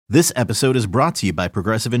This episode is brought to you by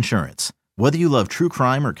Progressive Insurance. Whether you love true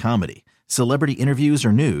crime or comedy, celebrity interviews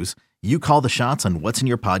or news, you call the shots on what's in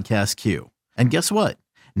your podcast queue. And guess what?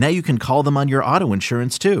 Now you can call them on your auto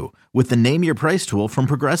insurance too with the Name Your Price tool from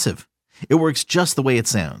Progressive. It works just the way it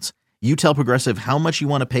sounds. You tell Progressive how much you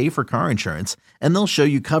want to pay for car insurance, and they'll show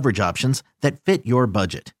you coverage options that fit your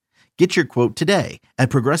budget. Get your quote today at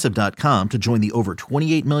Progressive.com to join the over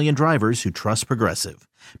 28 million drivers who trust Progressive.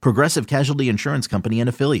 Progressive Casualty Insurance Company and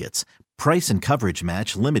Affiliates. Price and coverage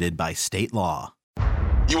match limited by state law.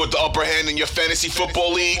 You want the upper hand in your fantasy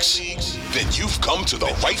football leagues? Then you've come to the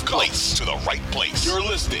right place. You're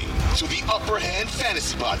listening to the Upper Hand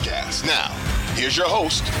Fantasy Podcast. Now, here's your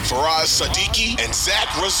host, Faraz Siddiqui and Zach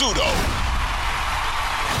Rizzuto.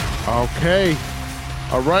 Okay.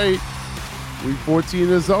 All right. Week 14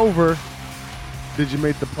 is over. Did you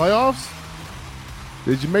make the playoffs?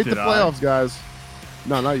 Did you make the playoffs, guys?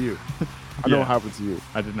 No, not you. I know what happened to you.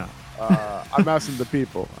 I did not. I'm asking the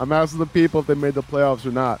people. If they made the playoffs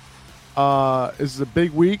or not. This is a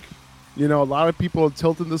big week. You know, a lot of people are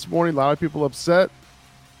tilted this morning. A lot of people upset.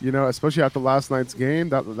 You know, especially after last night's game.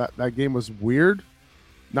 That game was weird.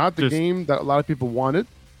 Not the game that a lot of people wanted.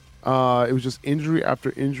 It was just injury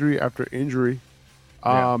after injury after injury.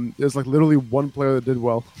 There's like literally one player that did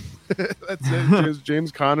well. That's it.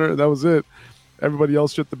 James Conner. That was it. Everybody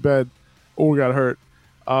else shit the bed or got hurt.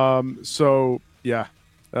 It's a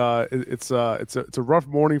rough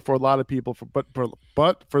morning for a lot of people.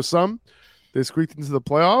 But for some, they squeaked into the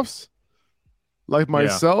playoffs. Like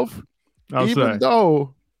myself, even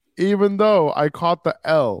though I caught the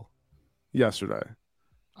L yesterday,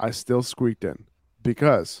 I still squeaked in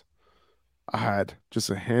because I had just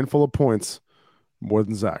a handful of points more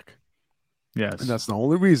than Zach. Yes. And that's the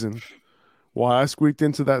only reason why I squeaked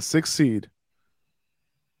into that 6th seed,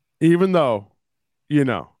 even though, you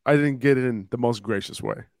know, I didn't get it in the most gracious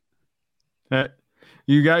way.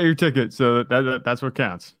 You got your ticket, so that's what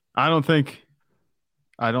counts. I don't think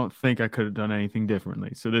I could have done anything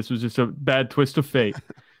differently. So this was just a bad twist of fate.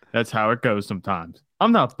 That's how it goes sometimes.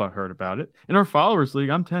 I'm not butthurt about it. In our followers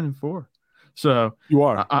league, I'm 10-4. So you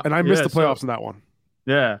are, and I missed the playoffs in that one.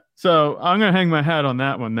 Yeah, so I'm gonna hang my hat on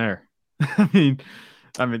that one there. I mean,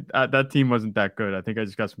 that team wasn't that good. I think I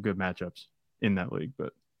just got some good matchups in that league,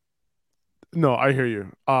 but no, I hear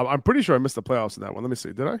you. I'm pretty sure I missed the playoffs in that one. Let me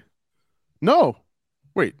see. Did I? No.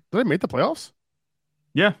 Wait, did I make the playoffs?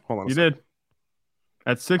 Yeah, hold on. You did.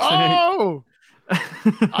 At 6 and 8. Oh,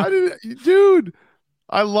 I didn't, dude.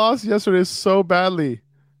 I lost yesterday so badly.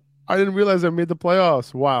 I didn't realize I made the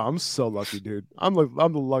playoffs. Wow, I'm so lucky, dude. I'm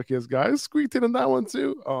the luckiest guy. I squeaked in that one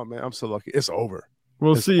too. Oh man, I'm so lucky. It's over.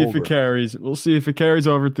 We'll see if it carries. We'll see if it carries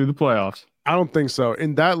over through the playoffs. I don't think so.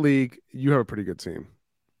 In that league, you have a pretty good team.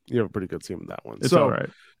 You have a pretty good team in that one. It's all right.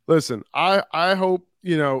 Listen, I hope,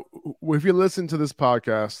 you know, if you listen to this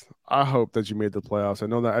podcast, I hope that you made the playoffs. I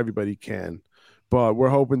know not everybody can, but we're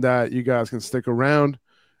hoping that you guys can stick around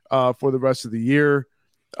for the rest of the year.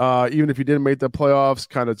 Even if you didn't make the playoffs,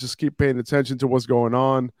 kind of just keep paying attention to what's going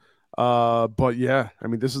on. But yeah, I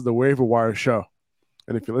mean, this is the Waiver Wire show.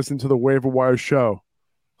 And if you listen to the Waiver Wire show,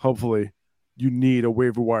 hopefully you need a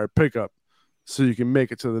waiver wire pickup so you can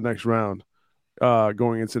make it to the next round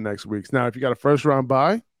going into next week's. Now, if you got a first round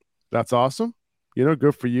bye, that's awesome. You know,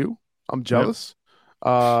 good for you. I'm jealous.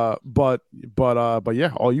 Yep. But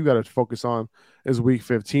yeah, all you got to focus on is week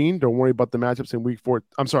 15. Don't worry about the matchups in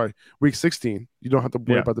week 16. You don't have to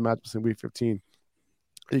worry about the matchups in week 15.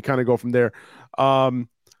 You kind of go from there.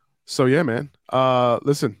 So yeah, man.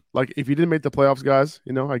 Listen, like if you didn't make the playoffs, guys,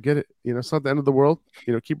 you know, I get it. You know, it's not the end of the world.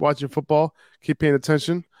 You know, keep watching football, keep paying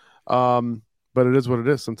attention. But it is what it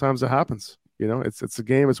is. Sometimes it happens. You know, it's a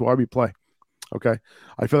game. It's why we play. Okay.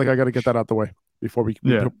 I feel like I got to get that out the way before we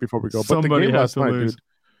go. But somebody the game last night, lose.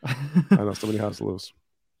 dude. I know somebody has to lose.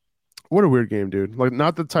 What a weird game, dude. Like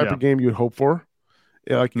not the type of game you'd hope for.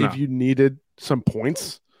 Yeah, like if you needed some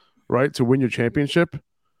points, right, to win your championship. You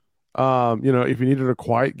know, if you needed a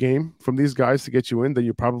quiet game from these guys to get you in, then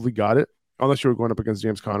you probably got it, unless you were going up against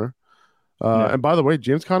James Conner. And by the way,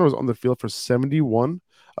 James Conner was on the field for 71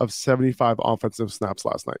 of 75 offensive snaps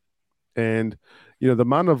last night. And, you know, the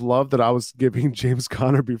amount of love that I was giving James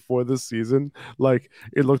Conner before this season, like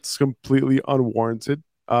it looked completely unwarranted.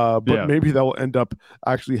 But maybe that will end up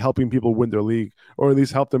actually helping people win their league, or at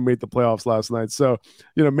least help them make the playoffs last night. So,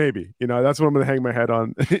 you know, maybe, you know, that's what I'm going to hang my head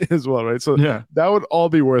on as well, right? So that would all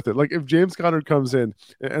be worth it. Like if James Conner comes in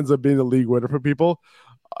and ends up being a league winner for people,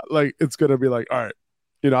 like it's going to be like, all right,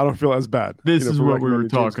 you know, I don't feel as bad. This is what we were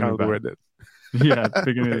talking about. Yeah, at the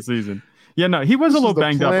beginning of the season. Yeah, no, he was a little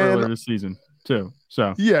banged up earlier this season too.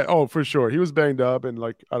 So yeah, oh for sure, he was banged up, and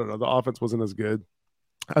like I don't know, the offense wasn't as good.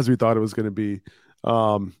 as we thought it was going to be.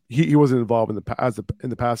 He wasn't involved in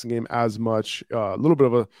the passing game as much. A little bit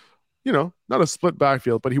of a, not a split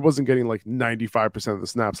backfield, but he wasn't getting like 95% of the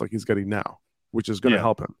snaps like he's getting now, which is going to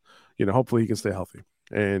help him. Hopefully he can stay healthy.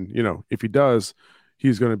 And, if he does,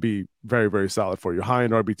 he's going to be very, very solid for you. High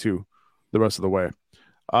in RB2 the rest of the way.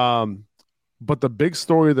 But the big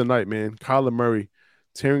story of the night, man, Kyler Murray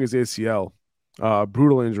tearing his ACL,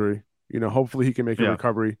 brutal injury. Hopefully he can make a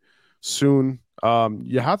recovery soon.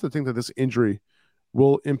 You have to think that this injury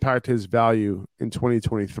will impact his value in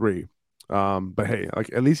 2023. But hey,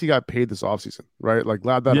 like at least he got paid this offseason, right? Like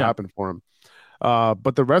glad that happened for him.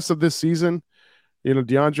 But the rest of this season,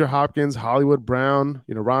 DeAndre Hopkins, Hollywood Brown,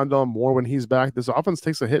 Rondale Moore, when he's back, this offense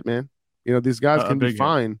takes a hit, man. These guys can be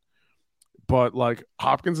fine, but like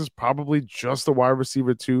Hopkins is probably just a wide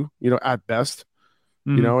receiver 2, at best,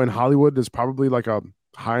 and Hollywood is probably like a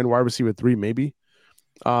high end wide receiver 3, maybe.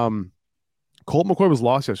 Colt McCoy was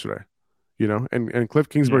lost yesterday, and Cliff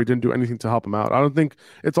Kingsbury didn't do anything to help him out. I don't think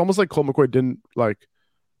it's almost like Colt McCoy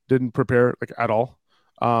didn't prepare like at all.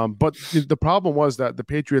 But the problem was that the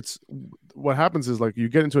Patriots, what happens is like you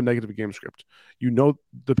get into a negative game script.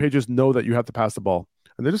 The Patriots know that you have to pass the ball,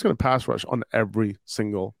 and they're just going to pass rush on every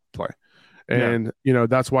single play. And,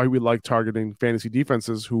 that's why we like targeting fantasy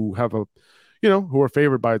defenses who have who are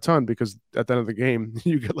favored by a ton, because at the end of the game,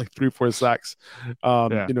 you get like 3-4 sacks,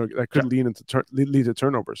 that could lead to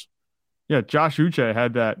turnovers. Yeah, Josh Uche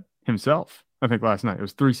had that himself, I think, last night. It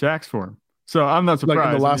was 3 sacks for him. So I'm not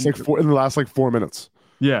surprised. In the last 4 minutes.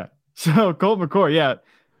 Yeah. So Colt McCoy,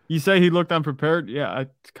 you say he looked unprepared. Yeah,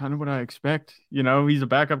 it's kind of what I expect. He's a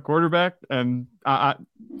backup quarterback, and I'm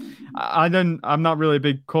not really a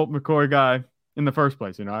big Colt McCoy guy in the first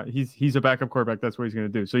place. He's a backup quarterback. That's what he's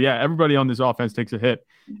going to do. So yeah, everybody on this offense takes a hit,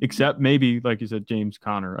 except maybe, like you said, James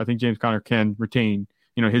Conner. I think James Conner can retain,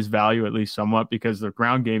 his value at least somewhat, because the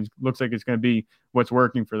ground game looks like it's going to be what's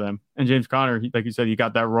working for them. And James Conner, like you said, he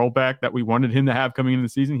got that rollback that we wanted him to have coming into the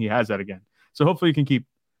season. He has that again. So hopefully he can keep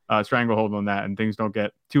stranglehold on that and things don't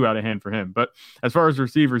get too out of hand for him. But as far as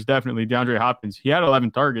receivers, definitely DeAndre Hopkins. He had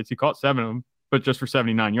 11 targets. He caught 7 of them, but just for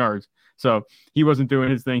 79 yards. So he wasn't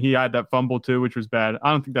doing his thing. He had that fumble too, which was bad.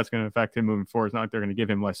 I don't think that's going to affect him moving forward. It's not like they're going to give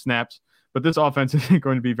him less snaps. But this offense isn't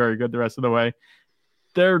going to be very good the rest of the way.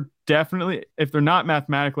 They're definitely, if they're not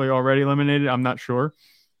mathematically already eliminated, I'm not sure.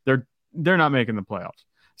 They're not making the playoffs.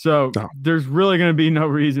 So there's really going to be no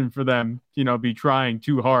reason for them, be trying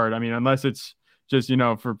too hard. I mean, unless it's just,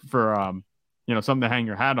 for something to hang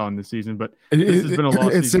your hat on this season. But this has been a lost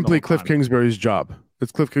season. It's simply Cliff Kingsbury's job.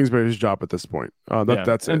 It's Cliff Kingsbury's job at this point.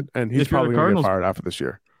 That's it. And he's probably going to get fired after this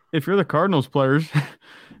year. If you're the Cardinals players,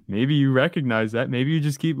 maybe you recognize that. Maybe you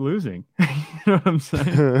just keep losing. You know what I'm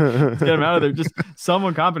saying? Let's get him out of there. Just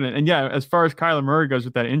someone competent. And yeah, as far as Kyler Murray goes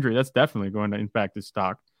with that injury, that's definitely going to impact his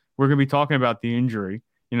stock. We're going to be talking about the injury,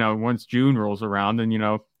 once June rolls around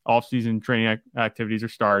and, off-season training activities are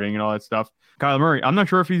starting and all that stuff. Kyler Murray, I'm not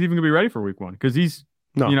sure if he's even going to be ready for week 1, because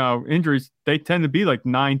injuries, they tend to be like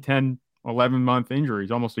 9, 10, 11-month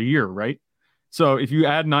injuries, almost a year, right? So if you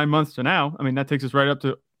add 9 months to now, I mean, that takes us right up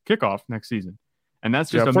to kickoff next season. And that's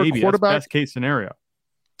just a maybe. That's best case scenario.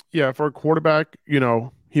 Yeah, for a quarterback,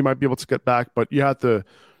 he might be able to get back, but you have to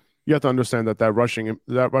understand that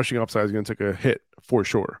rushing upside is going to take a hit for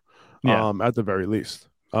sure. Yeah. At the very least.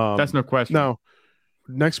 That's no question. Now,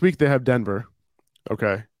 next week they have Denver.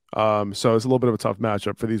 Okay. So it's a little bit of a tough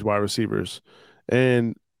matchup for these wide receivers.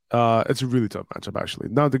 And it's a really tough matchup, actually.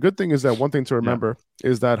 Now, the good thing is that one thing to remember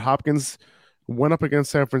is that Hopkins went up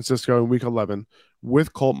against San Francisco in week 11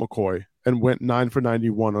 with Colt McCoy and went 9 for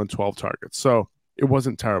 91 on 12 targets. So it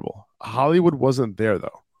wasn't terrible. Hollywood wasn't there,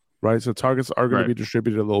 though, right? So targets are going to be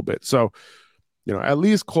distributed a little bit. So, at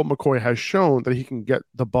least Colt McCoy has shown that he can get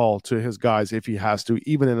the ball to his guys if he has to,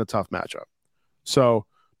 even in a tough matchup. So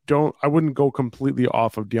I wouldn't go completely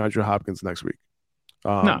off of DeAndre Hopkins next week.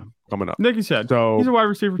 Coming up. Like you said, he's a wide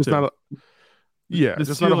receiver too.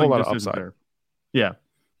 Just not a whole lot of upside. Yeah.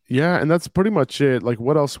 Yeah, and that's pretty much it. Like,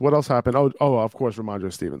 what else happened? Oh, of course,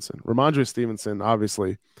 Ramondre Stevenson,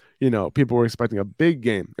 obviously, people were expecting a big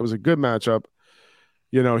game. It was a good matchup.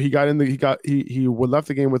 He left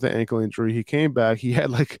the game with an ankle injury. He came back. He had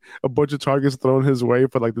like a bunch of targets thrown his way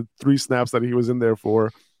for like the 3 snaps that he was in there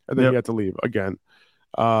for, and then he had to leave again.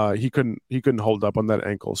 He couldn't hold up on that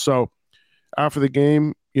ankle. So after the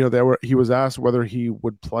game, he was asked whether he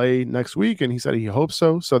would play next week, and he said he hopes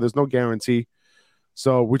so. So there's no guarantee.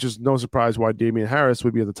 So, which is no surprise why Damian Harris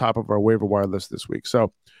would be at the top of our waiver wire list this week.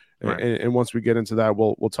 So, and once we get into that,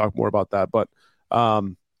 we'll talk more about that. But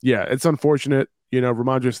it's unfortunate.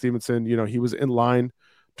 Ramondre Stevenson, he was in line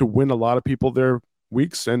to win a lot of people their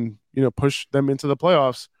weeks and, push them into the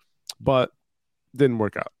playoffs, but didn't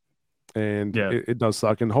work out. And it does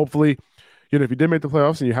suck. And hopefully, if you did make the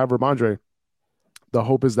playoffs and you have Ramondre, the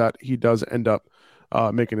hope is that he does end up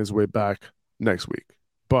making his way back next week.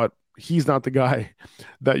 But he's not the guy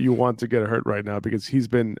that you want to get hurt right now, because he's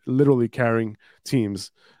been literally carrying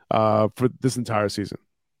teams for this entire season.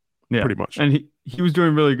 Yeah, pretty much. And he was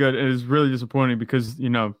doing really good. It is really disappointing because,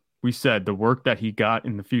 we said the work that he got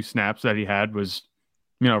in the few snaps that he had was,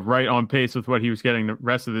 right on pace with what he was getting the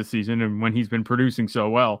rest of the season and when he's been producing so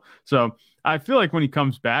well. So I feel like when he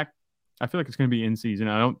comes back, I feel like it's going to be in season.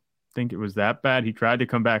 I don't think it was that bad. He tried to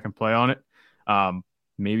come back and play on it.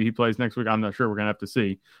 Maybe he plays next week. I'm not sure. We're going to have to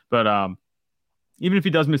see. But even if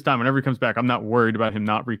he does miss time, whenever he comes back, I'm not worried about him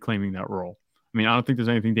not reclaiming that role. I mean, I don't think there's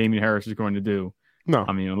anything Damian Harris is going to do. No.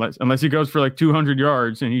 I mean, unless he goes for like 200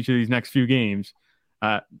 yards in each of these next few games,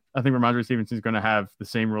 I think Ramondre Stevenson is going to have the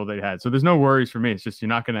same role they had. So there's no worries for me. It's just you're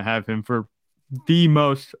not going to have him for the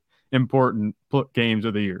most important games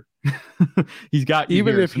of the year. He's got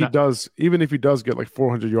even if he does get like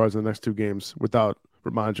 400 yards in the next two games without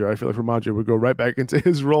Ramondre, I feel like Ramondre would go right back into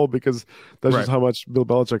his role, because that's just how much Bill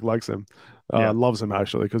Belichick likes him, loves him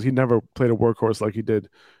actually, because he never played a workhorse like he does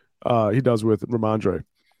with Ramondre.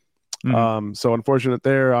 Mm-hmm. So unfortunate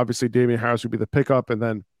there. Obviously, Damian Harris would be the pickup, and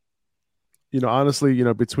then honestly,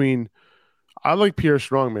 I like Pierre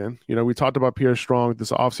Strong, man. We talked about Pierre Strong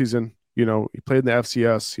this offseason. He played in the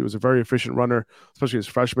FCS. He was a very efficient runner, especially his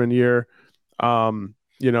freshman year. He's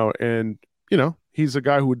a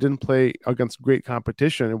guy who didn't play against great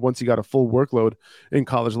competition. And once he got a full workload in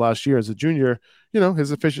college last year as a junior,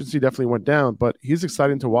 his efficiency definitely went down, but he's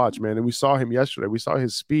exciting to watch, man. And we saw him yesterday. We saw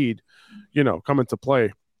his speed, come into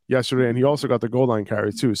play yesterday. And he also got the goal line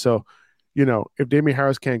carry too. So, if Damian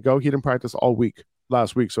Harris can't go, he didn't practice all week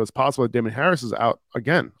last week. So it's possible that Damian Harris is out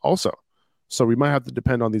again also. So we might have to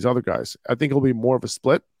depend on these other guys. I think it'll be more of a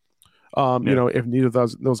split, if neither of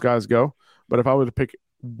those guys go. But if I were to pick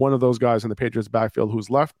one of those guys in the Patriots backfield who's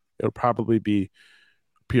left, it would probably be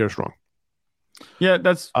Pierre Strong. Yeah,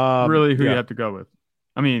 that's really who you have to go with.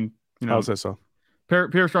 I mean, I would say so.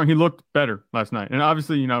 Pierre Strong, he looked better last night. And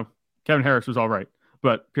obviously, Kevin Harris was all right.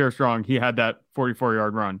 But Pierre Strong, he had that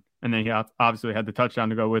 44-yard run. And then he obviously had the touchdown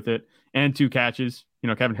to go with it and 2 catches.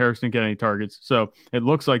 Kevin Harris didn't get any targets. So it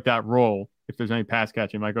looks like that role, if there's any pass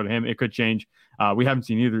catching, might go to him. It could change. We haven't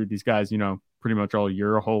seen either of these guys, pretty much all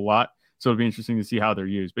year, a whole lot. So it'll be interesting to see how they're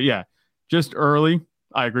used. But yeah, just early,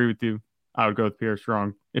 I agree with you. I would go with Pierre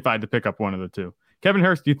Strong if I had to pick up one of the two. Kevin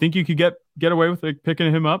Harris, do you think you could get away with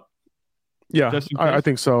picking him up? Yeah, I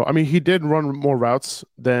think so. I mean, he did run more routes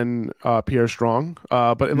than Pierre Strong,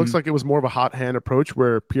 but it looks like it was more of a hot hand approach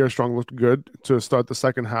where Pierre Strong looked good to start the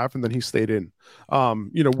second half, and then he stayed in.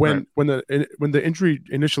 When the injury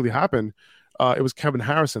initially happened, it was Kevin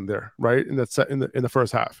Harrison there, right, in the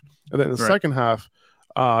first half, and then in the second half,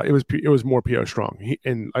 it was more Pierre Strong.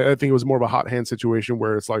 And I think it was more of a hot hand situation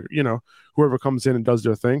where it's like, whoever comes in and does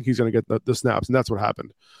their thing, he's going to get the snaps, and that's what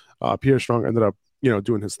happened. Pierre Strong ended up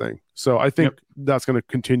doing his thing. So I think that's going to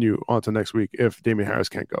continue on to next week if Damian Harris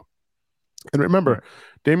can't go. And remember,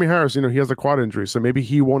 Damian Harris, he has a quad injury, so maybe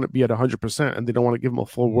he won't be at 100%, and they don't want to give him a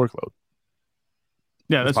full workload.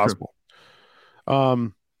 Yeah, that's possible.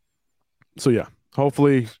 True. So yeah,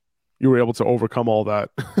 hopefully you were able to overcome all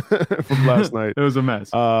that from last night. It was a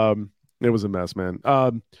mess. It was a mess, man.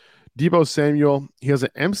 Deebo Samuel, he has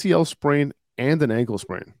an MCL sprain and an ankle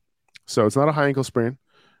sprain. So it's not a high ankle sprain.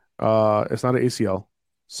 It's not an ACL.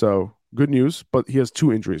 So good news, but he has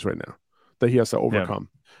 2 injuries right now that he has to overcome.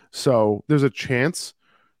 Yeah. So there's a chance.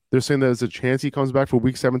 They're saying there's a chance he comes back for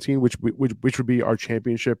week 17, which would be our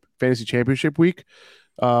fantasy championship week.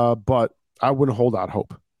 But I wouldn't hold out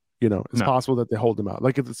hope. It's possible that they hold him out.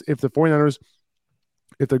 Like if the 49ers,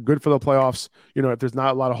 if they're good for the playoffs, if there's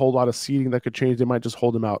not a whole lot of seeding that could change, they might just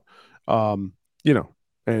hold him out. And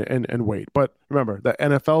wait. But remember, the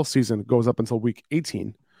NFL season goes up until week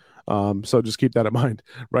 18. So just keep that in mind,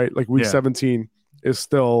 right? Like week 17 is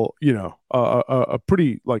still, a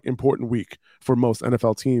pretty important week for most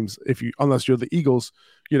NFL teams. Unless you're the Eagles,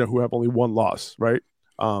 who have only 1 loss, right?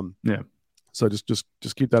 So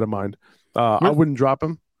just keep that in mind. I wouldn't drop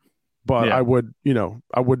him, but I would,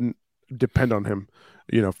 I wouldn't depend on him,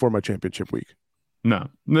 for my championship week. No,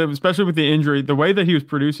 especially with the injury, the way that he was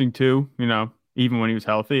producing too, even when he was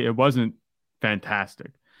healthy, it wasn't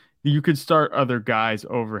fantastic. You could start other guys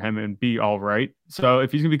over him and be all right. So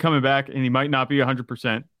if he's going to be coming back and he might not be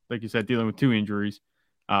 100%, like you said, dealing with 2 injuries,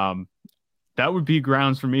 that would be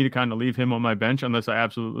grounds for me to kind of leave him on my bench unless I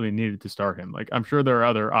absolutely needed to start him. Like I'm sure there are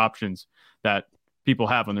other options that people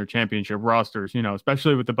have on their championship rosters,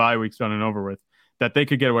 especially with the bye weeks done and over with, that they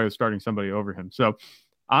could get away with starting somebody over him. So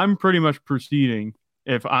I'm pretty much proceeding,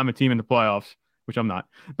 if I'm a team in the playoffs, which I'm not,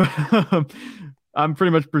 but I'm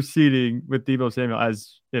pretty much proceeding with Deebo Samuel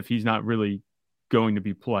as if he's not really going to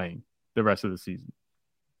be playing the rest of the season.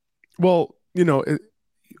 Well,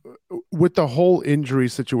 with the whole injury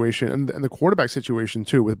situation and the quarterback situation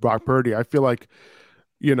too, with Brock Purdy, I feel like,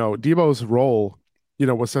 Deebo's role,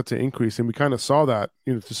 was set to increase. And we kind of saw that,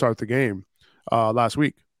 to start the game last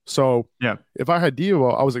week. So yeah, if I had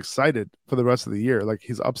Deebo, I was excited for the rest of the year. Like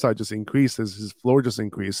his upside just increased, his floor just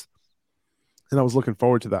increased. And I was looking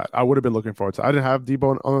forward to that. I would have been looking forward to it. I didn't have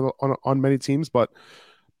Deebo on many teams, but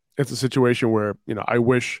it's a situation where, I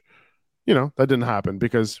wish, that didn't happen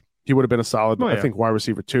because he would have been a solid, I think, wide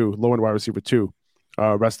receiver 2, low-end wide receiver 2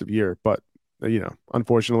 rest of the year. But,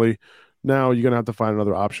 unfortunately, now you're going to have to find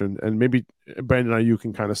another option. And maybe Brandon Ayuk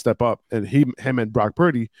can kind of step up, and him and Brock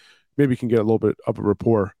Purdy maybe can get a little bit of a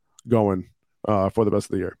rapport going for the rest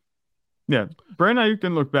of the year. Yeah, Brandon Ayuk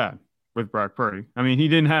didn't look bad with Brock Purdy. I mean, he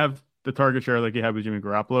didn't have the target share like he had with Jimmy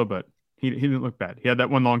Garoppolo, but he didn't look bad. He had that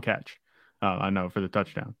one long catch, I know, for the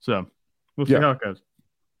touchdown. So we'll see how it goes.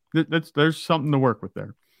 There's something to work with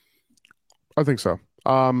there. I think so.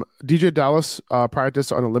 DJ Dallas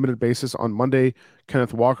practiced on a limited basis on Monday.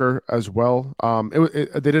 Kenneth Walker as well.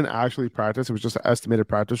 They didn't actually practice. It was just an estimated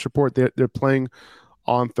practice report. They're playing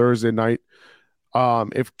on Thursday night.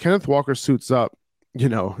 If Kenneth Walker suits up,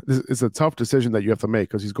 it's a tough decision that you have to make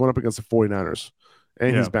because he's going up against the 49ers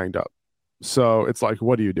and he's banged up. So it's like,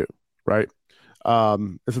 what do you do? Right.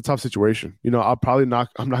 It's a tough situation. I'm not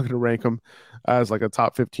going to rank him as like a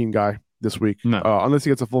top 15 guy this week, unless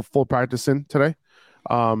he gets a full practice in today.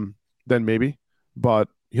 Then maybe, but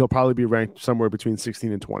he'll probably be ranked somewhere between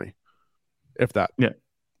 16 and 20, if that. Yeah.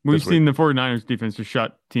 We've seen the 49ers defense to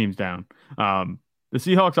shut teams down. The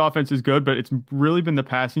Seahawks offense is good, but it's really been the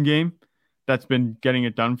passing game that's been getting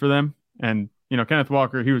it done for them. And, Kenneth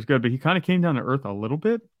Walker, he was good, but he kind of came down to earth a little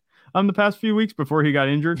bit the past few weeks before he got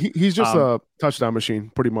injured. He's just a touchdown machine,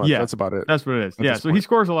 pretty much. Yeah, that's about it. That's what it is. So he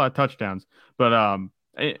scores a lot of touchdowns. But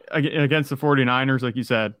against the 49ers, like you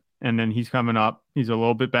said, and then he's coming up. He's a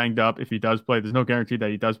little bit banged up. If he does play, there's no guarantee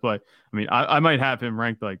that he does play. I mean, I might have him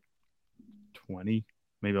ranked like 20,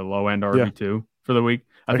 maybe a low-end RB2 for the week.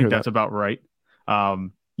 I think that's about right.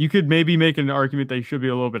 You could maybe make an argument that he should be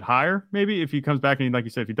a little bit higher, maybe if he comes back and, like you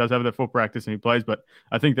said, if he does have that full practice and he plays. But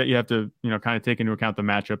I think that you have to, kind of take into account the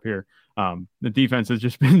matchup here. The defense has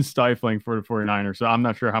just been stifling for the 49ers, so I'm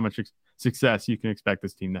not sure how much success you can expect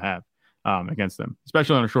this team to have against them,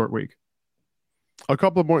 especially on a short week. A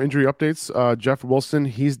couple of more injury updates. Jeff Wilson,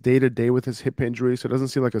 he's day-to-day with his hip injury, so it doesn't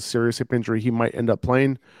seem like a serious hip injury. He might end up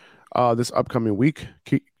playing this upcoming week.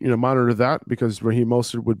 Monitor that because Raheem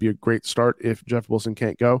Mostert would be a great start if Jeff Wilson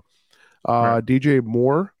can't go. Right. DJ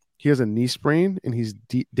Moore, he has a knee sprain and he's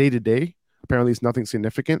day-to-day. Apparently it's nothing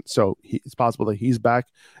significant, so it's possible that he's back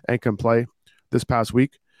and can play this past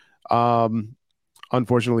week.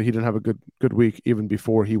 Unfortunately, he didn't have a good week even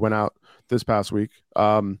before he went out this past week.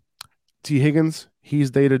 T. Higgins,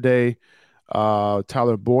 he's day-to-day.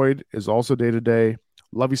 Tyler Boyd is also day-to-day.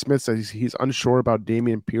 Lovie Smith says he's unsure about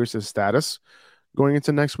Dameon Pierce's status going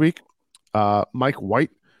into next week. Mike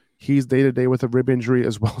White, he's day-to-day with a rib injury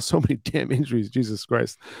as well. So many damn injuries, Jesus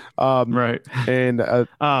Christ. Right. And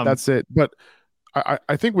that's it. But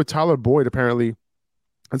I think with Tyler Boyd, apparently,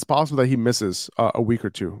 it's possible that he misses a week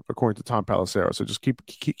or two, according to Tom Pelissero. So just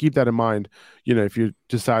keep that in mind, if you're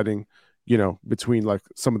deciding, between like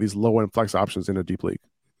some of these low-end flex options in a deep league.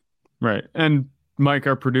 Right. And Mike,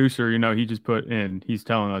 our producer, he just put in, he's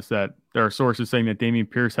telling us that there are sources saying that Dameon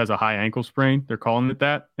Pierce has a high ankle sprain. They're calling it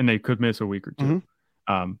that, and they could miss a week or two.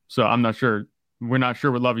 Mm-hmm. So I'm not sure. We're not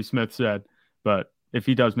sure what Lovie Smith said, but if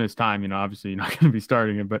he does miss time, obviously you're not going to be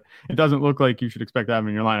starting him, but it doesn't look like you should expect that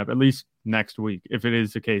in your lineup, at least next week. If it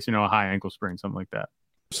is the case, a high ankle sprain, something like that.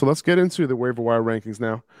 So let's get into the waiver wire rankings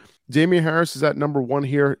now. Damian Harris is at number 1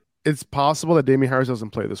 here. It's possible that Damian Harris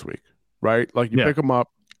doesn't play this week, right? Like you pick him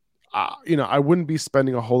up. I wouldn't be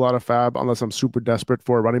spending a whole lot of fab unless I'm super desperate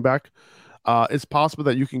for a running back. It's possible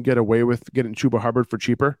that you can get away with getting Chuba Hubbard for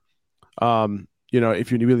cheaper.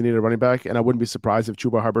 If you really need a running back, and I wouldn't be surprised if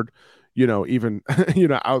Chuba Hubbard, even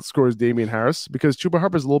outscores Damian Harris because Chuba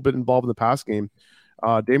Hubbard is a little bit involved in the pass game.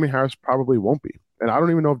 Damian Harris probably won't be, and I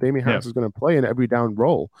don't even know if Damian Harris is going to play in every down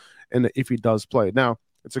role, and if he does play. Now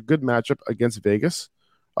it's a good matchup against Vegas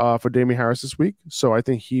for Damian Harris this week, so I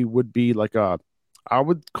think he would be like I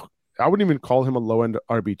wouldn't even call him a low-end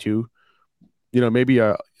RB2. Maybe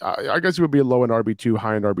I guess he would be a low-end RB2,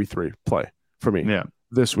 high-end RB3 play for me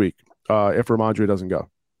this week if Ramondre doesn't go.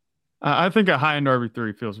 I think a high-end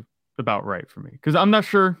RB3 feels about right for me because I'm not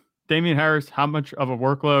sure Damian Harris, how much of a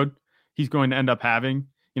workload he's going to end up having,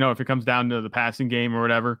 if it comes down to the passing game or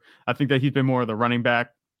whatever. I think that he's been more of the running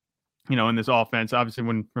back, in this offense. Obviously,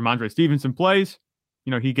 when Ramondre Stevenson plays,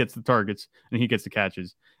 he gets the targets and he gets the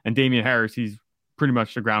catches. And Damian Harris, he's pretty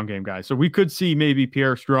much the ground game guy. So we could see maybe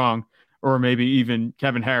Pierre Strong or maybe even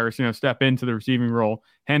Kevin Harris, step into the receiving role,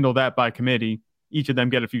 handle that by committee, each of them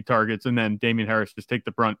get a few targets, and then Damian Harris just take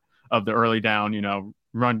the brunt of the early down,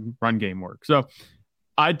 run game work. So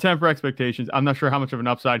I'd temper expectations. I'm not sure how much of an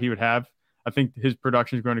upside he would have. I think his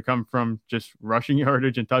production is going to come from just rushing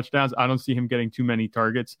yardage and touchdowns. I don't see him getting too many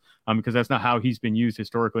targets because that's not how he's been used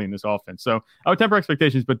historically in this offense. So I would temper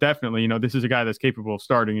expectations, but definitely, this is a guy that's capable of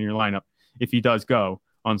starting in your lineup if he does go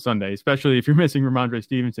on Sunday, especially if you're missing Ramondre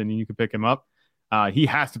Stevenson and you can pick him up. He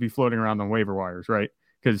has to be floating around on waiver wires, right?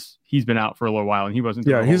 Because he's been out for a little while and he wasn't.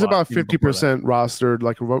 Yeah, he's about 50% rostered,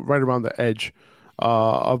 like right around the edge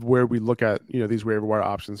of where we look at these waiver wire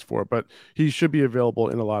options for, but he should be available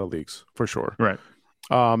in a lot of leagues for sure. Right.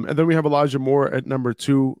 And then we have Elijah Moore at number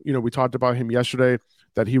 2. We talked about him yesterday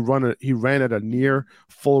that he ran at a near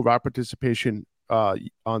full route participation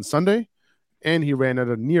on Sunday, and he ran at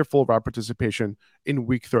a near full route participation in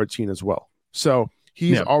week 13 as well. So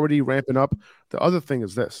he's already ramping up. The other thing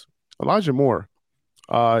is this: Elijah Moore,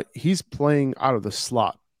 he's playing out of the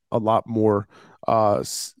slot a lot more.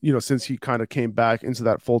 Since he kind of came back into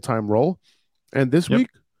that full-time role. And this week,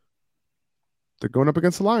 they're going up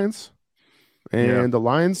against the Lions. And the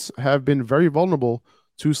Lions have been very vulnerable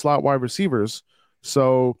to slot wide receivers.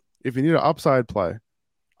 So if you need an upside play,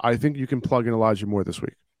 I think you can plug in Elijah Moore this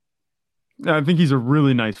week. I think he's a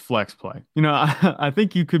really nice flex play. I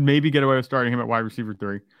think you could maybe get away with starting him at wide receiver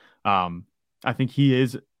 3. I think he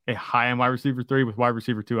is a high-end wide receiver 3 with wide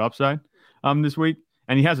receiver 2 upside this week.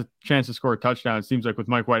 And he has a chance to score a touchdown, it seems like, with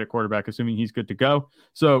Mike White at quarterback, assuming he's good to go.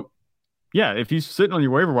 So, yeah, if he's sitting on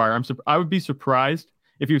your waiver wire, I would be surprised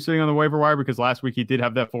if he was sitting on the waiver wire, because last week he did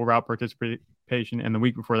have that full route participation, and the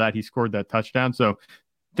week before that he scored that touchdown. So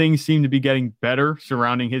things seem to be getting better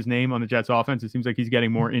surrounding his name on the Jets offense. It seems like he's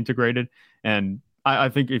getting more integrated. And I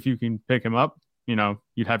think if you can pick him up,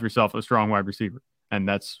 you'd have yourself a strong wide receiver. And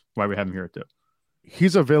that's why we have him here too.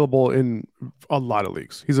 He's available in a lot of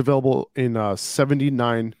leagues. He's available in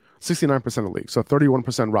 69% of leagues, so 31%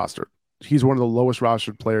 rostered. He's one of the lowest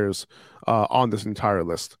rostered players on this entire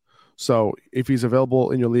list. So if he's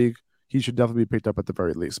available in your league, he should definitely be picked up at the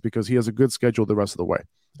very least, because he has a good schedule the rest of the way,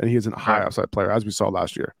 and he is a high upside player, as we saw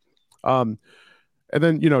last year. And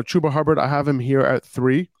then, Chuba Hubbard, I have him here at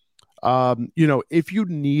 3. If you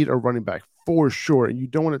need a running back for sure, and you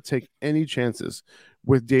don't want to take any chances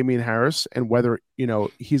with Damian Harris and whether,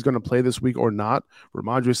 he's going to play this week or not,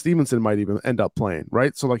 Ramondre Stevenson might even end up playing,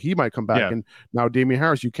 right? So he might come back and now Damian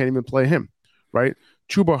Harris, you can't even play him, right?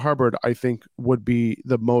 Chuba Hubbard, I think, would be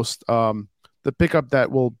the most, the pickup that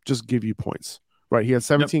will just give you points, right? He had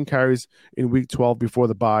 17 carries in week 12 before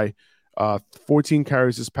the bye, 14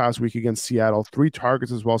 carries this past week against Seattle, 3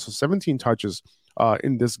 targets as well. So 17 touches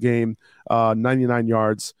in this game, 99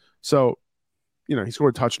 yards. So, he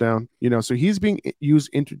scored a touchdown, so he's being used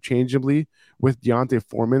interchangeably with Deontay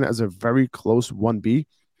Foreman as a very close 1B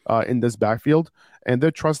in this backfield. And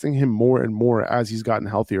they're trusting him more and more as he's gotten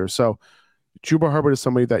healthier. So Chuba Hubbard is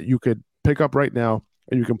somebody that you could pick up right now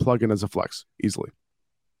and you can plug in as a flex easily.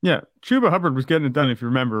 Yeah, Chuba Hubbard was getting it done, if you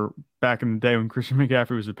remember, back in the day when Christian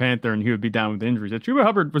McCaffrey was a Panther and he would be down with injuries. Chuba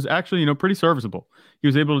Hubbard was actually, pretty serviceable. He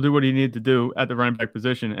was able to do what he needed to do at the running back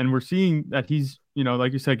position. And we're seeing that he's,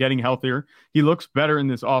 like you said, getting healthier. He looks better in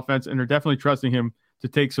this offense, and they're definitely trusting him to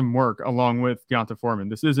take some work along with Deontay Foreman.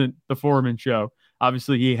 This isn't the Foreman show.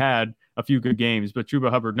 Obviously, he had a few good games, but Chuba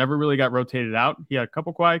Hubbard never really got rotated out. He had a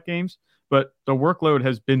couple quiet games, but the workload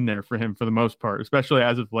has been there for him for the most part, especially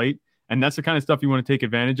as of late. And that's the kind of stuff you want to take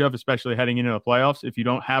advantage of, especially heading into the playoffs. If you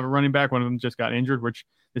don't have a running back, one of them just got injured, which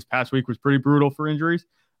this past week was pretty brutal for injuries,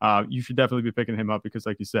 you should definitely be picking him up because,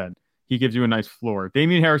 like you said, he gives you a nice floor.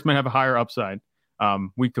 Damian Harris might have a higher upside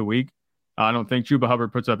week to week. I don't think Chuba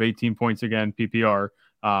Hubbard puts up 18 points again, PPR.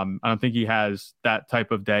 I don't think he has that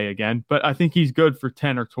type of day again, but I think he's good for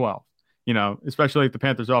 10 or 12, especially if the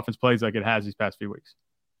Panthers offense plays like it has these past few weeks.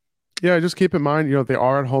 Yeah, just keep in mind, they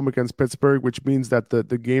are at home against Pittsburgh, which means that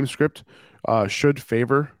the game script should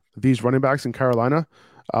favor these running backs in Carolina.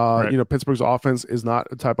 Right. Pittsburgh's offense is not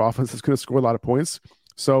a type of offense that's going to score a lot of points.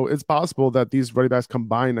 So it's possible that these running backs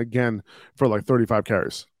combine again for 35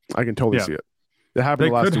 carries. I can totally see it. It happened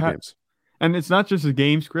the last 2 games. And it's not just a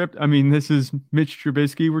game script. I mean, this is Mitch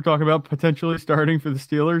Trubisky we're talking about potentially starting for the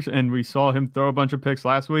Steelers, and we saw him throw a bunch of picks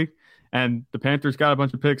last week, and the Panthers got a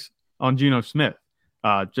bunch of picks on Geno Smith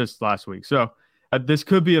just last week. So This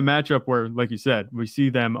could be a matchup where, like you said, we see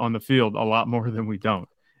them on the field a lot more than we don't.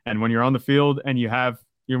 And when you're on the field and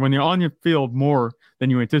when you're on your field more than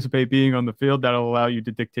you anticipate being on the field, that'll allow you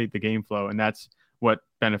to dictate the game flow, and that's what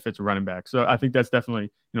benefits a running back. So I think that's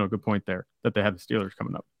definitely a good point there that they have the Steelers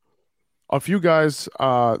coming up. A few guys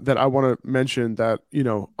that I want to mention that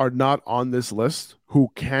are not on this list who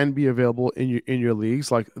can be available in your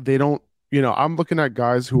leagues. Like they don't, I'm looking at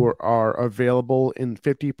guys who are available in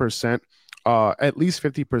 50%, at least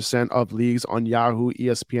 50% of leagues on Yahoo,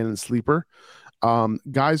 ESPN, and Sleeper.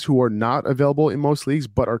 Guys who are not available in most leagues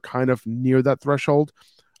but are kind of near that threshold.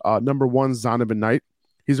 Number one, Zonovan Knight.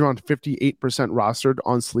 He's around 58% rostered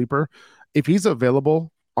on Sleeper. If he's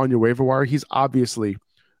available on your waiver wire, he's obviously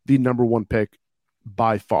the number one pick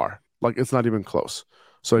by far. Like it's not even close.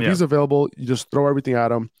 So if he's available, you just throw everything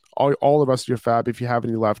at him. All the rest of your fab, if you have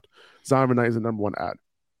any left, Zonovan Knight is the number one ad.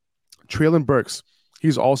 Treylon Burks,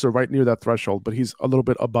 he's also right near that threshold, but he's a little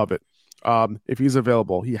bit above it. If he's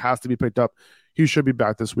available, he has to be picked up. He should be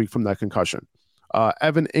back this week from that concussion.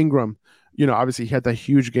 Evan Ingram, obviously he had that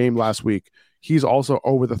huge game last week. He's also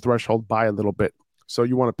over the threshold by a little bit. So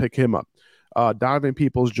you want to pick him up. Donovan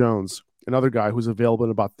Peoples-Jones, another guy who's available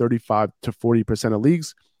in about 35 to 40% of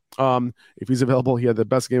leagues. If he's available, he had the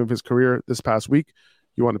best game of his career this past week.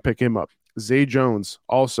 You want to pick him up. Zay Jones,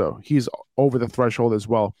 also, he's over the threshold as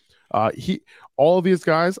well. All of these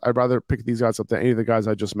guys, I'd rather pick these guys up than any of the guys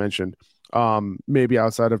I just mentioned. Maybe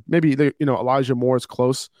outside of Elijah Moore is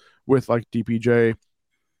close with like DPJ.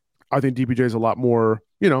 I think DPJ is a lot more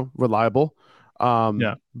reliable.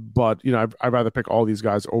 But I'd rather pick all these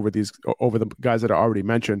guys over the guys that I already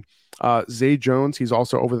mentioned. Zay Jones, he's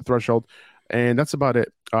also over the threshold, and that's about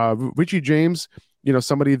it. Richie James,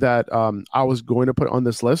 somebody that I was going to put on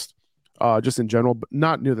this list, just in general, but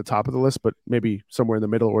not near the top of the list, but maybe somewhere in the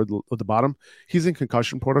middle or the bottom. He's in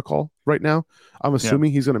concussion protocol right now. I'm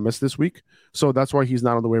assuming he's going to miss this week, so that's why he's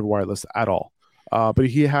not on the waiver wire list at all. But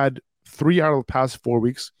he had 3 out of the past 4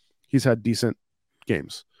 weeks. He's had decent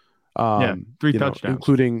games. 3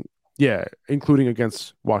 touchdowns, including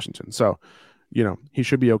against Washington. So, he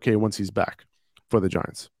should be okay once he's back for the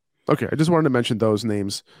Giants. Okay, I just wanted to mention those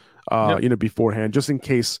names, beforehand, just in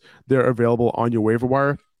case they're available on your waiver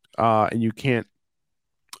wire, and you can't,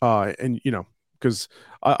 because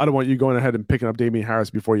I don't want you going ahead and picking up Damian Harris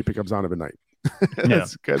before you pick up Zonovan Knight.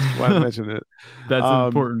 That's why I mentioned it. That's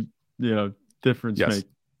important, difference to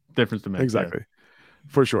make. Exactly. Yeah.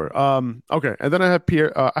 For sure. Okay, and then I have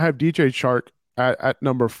DJ Chark at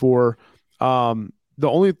number 4. The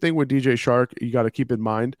only thing with DJ Chark you got to keep in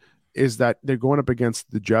mind is that they're going up against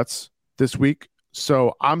the Jets this week.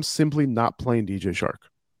 So I'm simply not playing DJ Chark.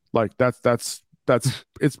 Like that's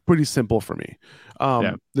it's pretty simple for me.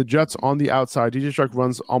 The Jets on the outside, DJ Chark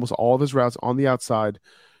runs almost all of his routes on the outside.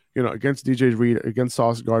 Against DJ Reed, against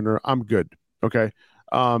Sauce Gardner, I'm good. Okay.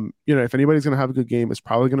 If anybody's gonna have a good game, it's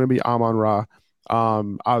probably gonna be Amon-Ra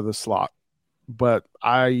out of the slot. But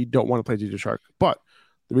I don't want to play DJ Chark. But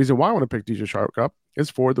the reason why I want to pick DJ Chark up is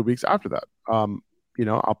for the weeks after that.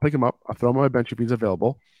 I'll pick him up. I'll throw him on my bench if he's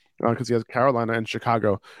available, because he has Carolina and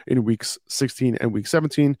Chicago in weeks 16 and week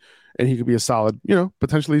 17, and he could be a solid,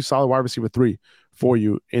 potentially solid wide receiver 3 for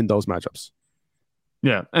you in those matchups.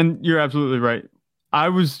 Yeah, and you're absolutely right. I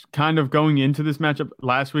was kind of going into this matchup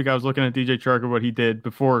last week. I was looking at DJ Chark, what he did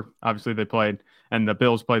before, obviously, they played, and the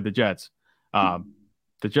Bills played the Jets.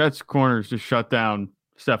 The Jets corners just shut down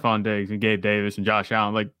Stephon Diggs and Gabe Davis and Josh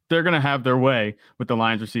Allen. Like, they're going to have their way with the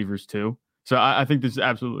Lions receivers too. So I think this is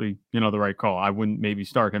absolutely, the right call. I wouldn't maybe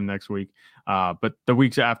start him next week, but the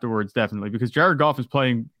weeks afterwards, definitely, because Jared Goff is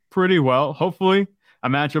playing pretty well. Hopefully a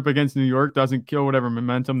matchup against New York doesn't kill whatever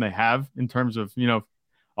momentum they have in terms of,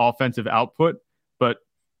 offensive output. But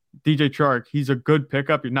DJ Chark, he's a good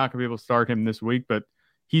pickup. You're not going to be able to start him this week, but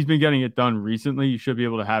he's been getting it done recently. You should be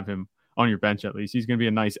able to have him on your bench at least. He's going to be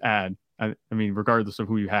a nice add. I mean, regardless of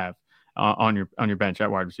who you have on your bench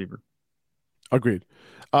at wide receiver. Agreed.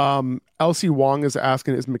 LC Wong is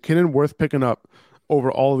asking, is McKinnon worth picking up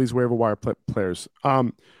over all of these waiver wire players?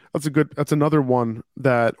 That's another one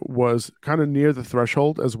that was kind of near the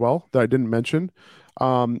threshold as well that I didn't mention.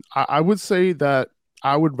 I would say that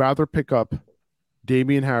I would rather pick up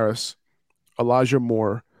Damian Harris, Elijah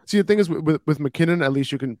Moore. See, the thing is with McKinnon, at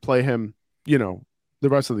least you can play him, the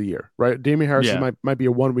rest of the year, right? Damian Harris might be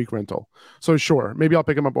a 1-week rental. So sure, maybe I'll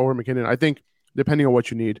pick him up over McKinnon. I think depending on what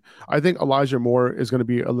you need, I think Elijah Moore is going to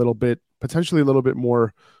be potentially a little bit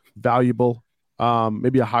more valuable,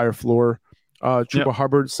 maybe a higher floor. Chuba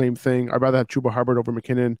Hubbard, same thing. I'd rather have Chuba Hubbard over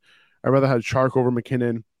McKinnon. I'd rather have Chark over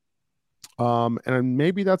McKinnon. And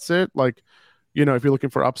maybe that's it. Like, if you're looking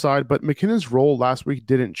for upside, but McKinnon's role last week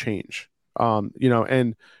didn't change.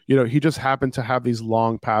 He just happened to have these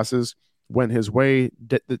long passes when his way.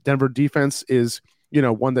 The Denver defense is,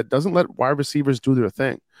 one that doesn't let wide receivers do their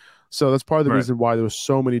thing. So that's part of the reason why there was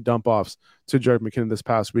so many dump offs to Jerick McKinnon this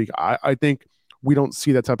past week. I think we don't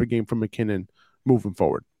see that type of game from McKinnon moving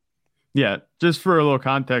forward. Yeah, just for a little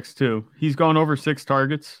context too, he's gone over 6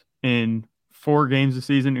 targets in 4 games this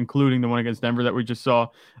season, including the one against Denver that we just saw.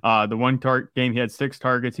 The one game he had 6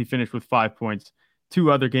 targets, he finished with 5 points. 2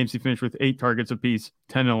 other games he finished with 8 targets apiece,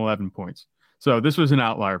 10 and 11 points. So this was an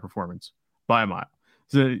outlier performance by a mile.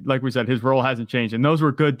 So, like we said, his role hasn't changed, and those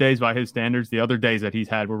were good days by his standards. The other days that he's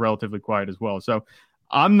had were relatively quiet as well. So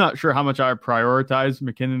I'm not sure how much I prioritize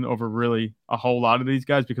McKinnon over really a whole lot of these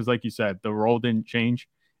guys because, like you said, the role didn't change.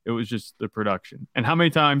 It was just the production. And how many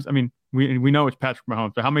times, I mean, we know it's Patrick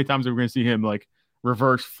Mahomes, but how many times are we going to see him like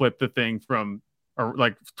reverse flip the thing from, or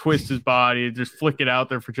like twist his body, just flick it out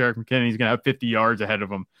there for Jerick McKinnon? He's going to have 50 yards ahead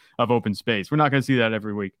of him of open space. We're not going to see that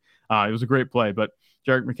every week. It was a great play, but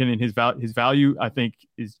Jerick McKinnon, his value, I think,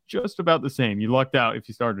 is just about the same. You lucked out if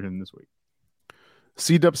you started him this week.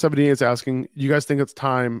 CW78 is asking, you guys think it's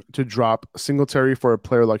time to drop Singletary for a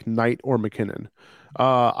player like Knight or McKinnon?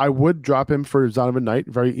 I would drop him for Zonovan Knight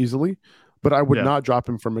very easily, but I would not drop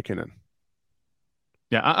him for McKinnon.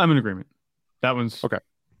 Yeah, I'm in agreement. That one's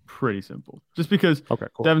pretty simple. Just because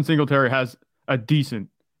Devin Singletary has a decent,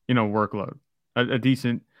 workload, a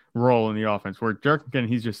decent role in the offense, where Jerick McKinnon,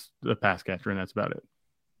 he's just a pass catcher, and that's about it.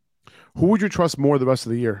 Who would you trust more the rest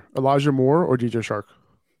of the year, Elijah Moore or DJ Shark?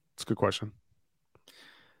 That's a good question.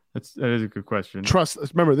 That is a good question. Trust.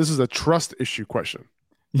 Remember, this is a trust issue question.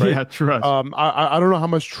 Right? Yeah, trust. I don't know how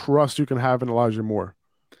much trust you can have in Elijah Moore.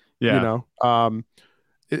 Yeah.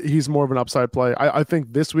 He's more of an upside play. I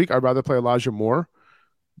think this week I'd rather play Elijah Moore,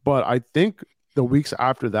 but I think the weeks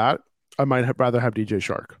after that I might rather have DJ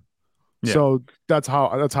Shark. Yeah. So that's how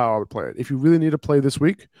I would play it. If you really need to play this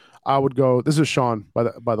week, I would go. This is Sean,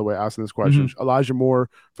 by the way, asking this question. Mm-hmm. Elijah Moore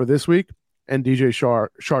for this week and DJ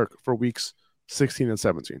Shark for weeks 16 and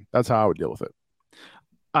 17. That's how I would deal with it.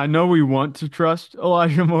 I know we want to trust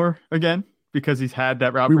Elijah Moore again because he's had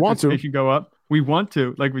that route participation go up. We want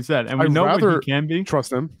to, like we said, and we know what he can be.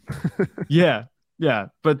 Trust him. Yeah.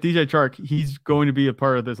 But DJ Chark, he's going to be a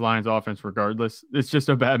part of this Lions offense regardless. It's just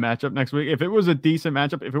a bad matchup next week. If it was a decent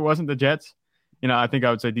matchup, if it wasn't the Jets, I think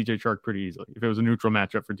I would say DJ Chark pretty easily. If it was a neutral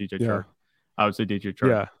matchup for DJ Chark, I would say DJ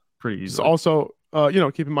Chark pretty easily. Also,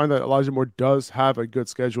 keep in mind that Elijah Moore does have a good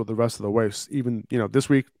schedule the rest of the way. Even, this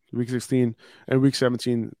week 16 and week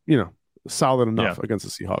 17, solid enough against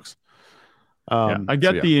the Seahawks. I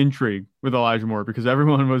get the intrigue with Elijah Moore because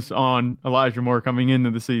everyone was on Elijah Moore coming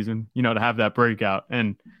into the season, to have that breakout.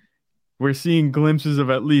 And we're seeing glimpses of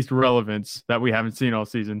at least relevance that we haven't seen all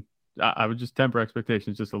season. I would just temper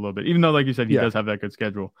expectations just a little bit, even though, like you said, he does have that good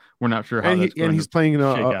schedule. We're not sure how that's going and he's playing in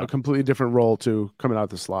a completely different role too, coming out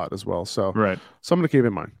the slot as well. So, something to keep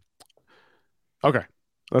in mind. Okay.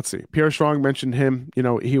 Let's see. Pierre Strong mentioned him.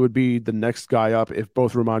 He would be the next guy up if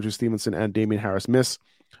both Ramondre Stevenson and Damian Harris miss.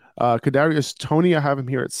 Kadarius Toney, I have him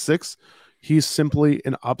here at 6. He's simply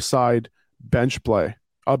an upside bench play,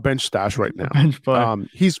 a bench stash right now. Bench play.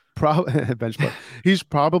 He's probably bench play. He's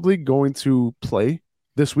probably going to play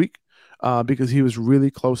this week because he was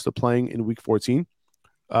really close to playing in week 14.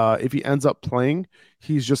 If he ends up playing,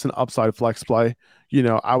 he's just an upside flex play.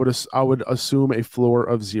 I would assume a floor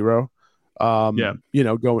of 0.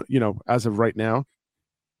 As of right now.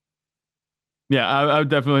 Yeah, I would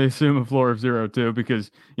definitely assume a floor of 0 too, because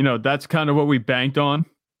that's kind of what we banked on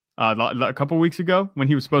a couple weeks ago when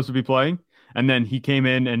he was supposed to be playing, and then he came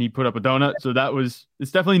in and he put up a donut. So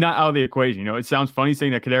it's definitely not out of the equation. It sounds funny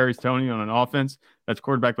saying that Kadarius Toney on an offense that's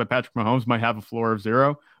quarterbacked by Patrick Mahomes might have a floor of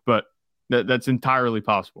 0, but that's entirely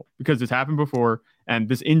possible because it's happened before, and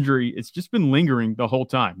this injury, it's just been lingering the whole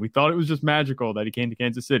time. We thought it was just magical that he came to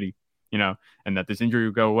Kansas City, and that this injury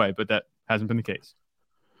would go away, but that hasn't been the case.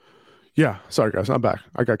 Yeah, sorry guys, I'm back.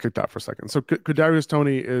 I got kicked out for a second. So Kadarius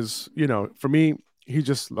Toney is, for me, he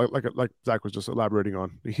just like Zach was just elaborating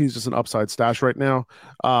on. He's just an upside stash right now.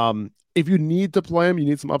 If you need to play him, you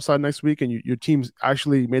need some upside next week, and your team's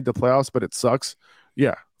actually made the playoffs, but it sucks.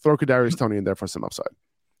 Yeah, throw Kadarius Toney in there for some upside.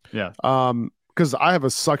 Yeah. Because I have a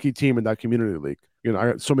sucky team in that community league.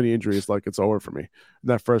 I got so many injuries, like it's over for me in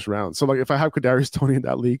that first round. So like if I have Kadarius Toney in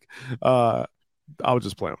that league, I would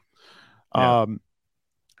just play him. Yeah.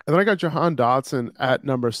 And then I got Jahan Dotson at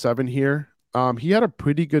number 7 here. He had a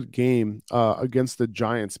pretty good game against the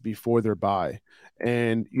Giants before their bye.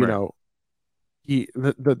 And, the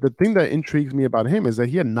thing that intrigues me about him is that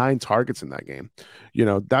he had 9 targets in that game.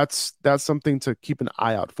 That's something to keep an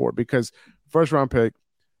eye out for because first round pick,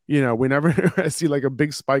 whenever I see like a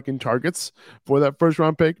big spike in targets for that first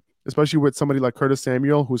round pick, especially with somebody like Curtis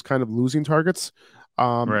Samuel, who's kind of losing targets,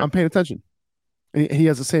 Right. I'm paying attention. And he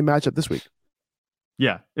has the same matchup this week.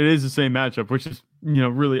 Yeah, it is the same matchup, which is,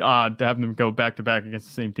 really odd to have them go back to back against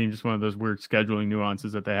the same team. Just one of those weird scheduling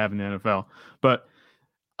nuances that they have in the NFL. But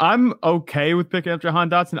I'm okay with picking up Jahan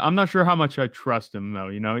Dotson. I'm not sure how much I trust him, though.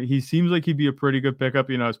 He seems like he'd be a pretty good pickup,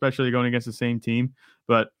 especially going against the same team.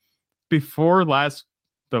 But before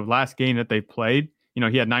the last game that they played,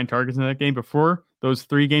 he had 9 targets in that game. Before those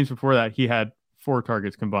 3 games before that, he had 4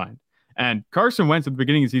 targets combined. And Carson Wentz at the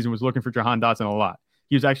beginning of the season was looking for Jahan Dotson a lot.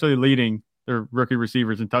 He was actually leading their rookie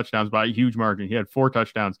receivers in touchdowns by a huge margin. He had 4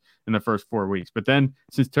 touchdowns in the first 4 weeks. But then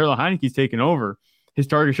since Taylor Heineke's taken over, his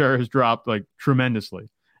target share has dropped like tremendously.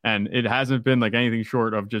 And it hasn't been like anything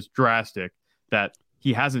short of just drastic that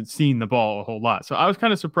he hasn't seen the ball a whole lot. So I was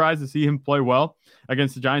kind of surprised to see him play well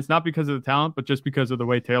against the Giants, not because of the talent, but just because of the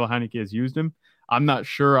way Taylor Heineke has used him. I'm not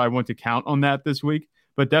sure I want to count on that this week,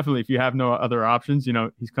 but definitely if you have no other options,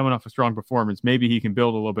 he's coming off a strong performance. Maybe he can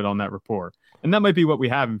build a little bit on that rapport. And that might be what we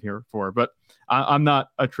have him here for. But I'm not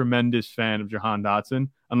a tremendous fan of Jahan Dotson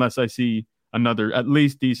unless I see another at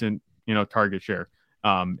least decent, target share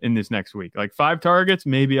in this next week. Like 5 targets,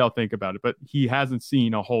 maybe I'll think about it. But he hasn't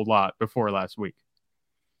seen a whole lot before last week.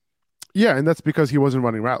 Yeah, and that's because he wasn't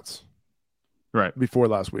running routes. Right. Before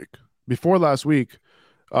last week.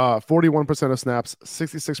 41% of snaps,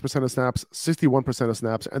 66% of snaps, 61% of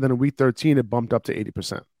snaps, and then in week 13 it bumped up to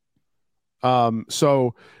 80%.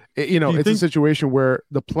 So it's a situation where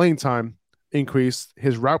the playing time increased,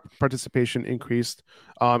 his route participation increased,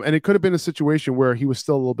 and it could have been a situation where he was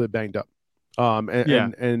still a little bit banged up,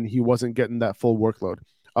 and he wasn't getting that full workload.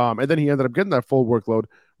 And then he ended up getting that full workload,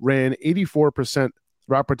 ran 84%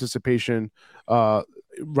 route participation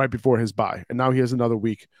right before his bye, and now he has another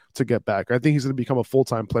week to get back. I think he's going to become a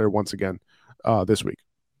full-time player once again this week.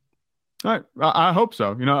 All right, I hope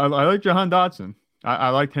so. I like Jahan Dotson. I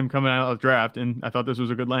liked him coming out of the draft, and I thought this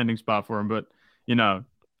was a good landing spot for him. But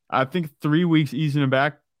I think 3 weeks easing him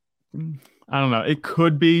back, I don't know. It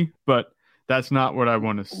could be, but that's not what I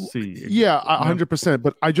want to see. Yeah, 100%.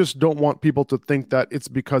 But I just don't want people to think that it's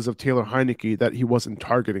because of Taylor Heineke that he wasn't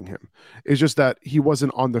targeting him. It's just that he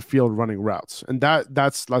wasn't on the field running routes, and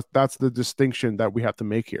that's the distinction that we have to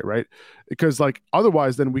make here, right? Because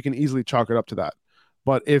otherwise, then we can easily chalk it up to that.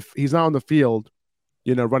 But if he's not on the field,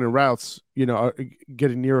 running routes,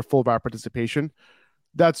 getting near a full route participation,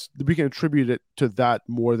 we can attribute it to that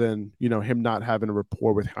more than him not having a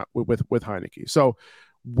rapport with Heineke. So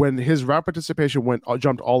when his route participation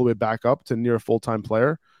jumped all the way back up to near a full-time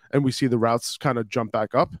player, and we see the routes kind of jump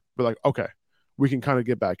back up, we're like, okay, we can kind of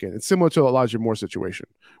get back in. It's similar to the Elijah Moore situation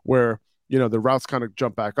where the routes kind of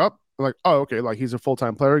jump back up. We're like, oh, okay, like he's a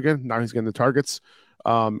full-time player again. Now he's getting the targets,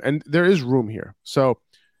 and there is room here. So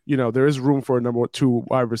there is room for a number 2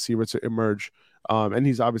 wide receiver to emerge, and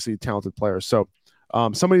he's obviously a talented player. So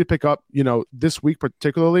somebody to pick up, this week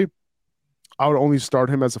particularly, I would only start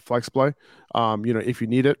him as a flex play, if you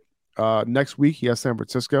need it. Next week, he has San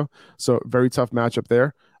Francisco, so very tough matchup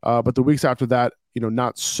there. But the weeks after that,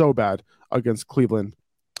 not so bad against Cleveland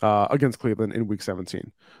in week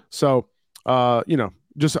 17. So,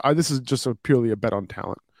 this is just purely a bet on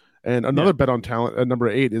talent. And another bet on talent at number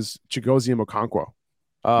 8 is Chigozie Okonkwo.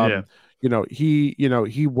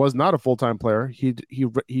 He was not a full-time player.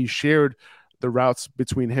 He shared the routes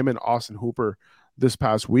between him and Austin Hooper this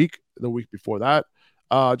past week, the week before that.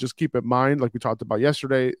 Just keep in mind, like we talked about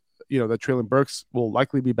yesterday, that Treylon Burks will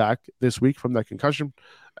likely be back this week from that concussion.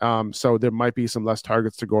 So there might be some less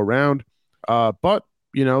targets to go around. But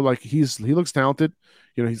he looks talented.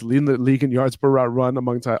 He's leading the league in yards per route run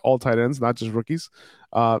among all tight ends, not just rookies.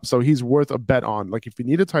 So he's worth a bet on. Like if you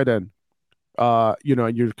need a tight end, and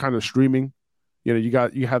you're kind of streaming, you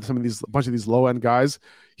have a bunch of these low end guys.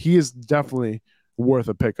 He is definitely worth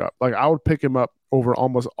a pickup. Like I would pick him up over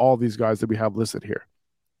almost all these guys that we have listed here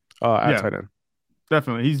at tight end.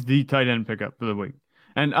 Definitely, he's the tight end pickup for the week.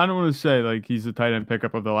 And I don't want to say like he's the tight end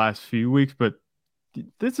pickup of the last few weeks, but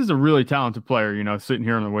this is a really talented player. Sitting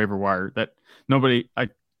here on the waiver wire that I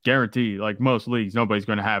guarantee, like most leagues, nobody's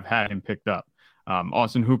going to have had him picked up.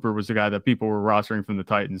 Austin Hooper was the guy that people were rostering from the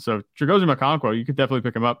Titans. So Chigozie Okonkwo, you could definitely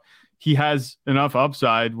pick him up. He has enough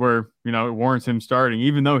upside where, it warrants him starting,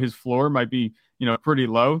 even though his floor might be, pretty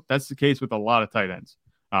low. That's the case with a lot of tight ends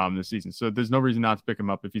this season. So there's no reason not to pick him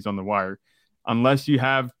up if he's on the wire, unless you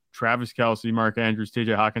have Travis Kelce, Mark Andrews,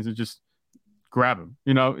 TJ Hawkins, and just grab him.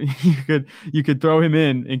 You could throw him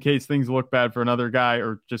in case things look bad for another guy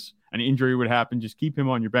or just an injury would happen. Just keep him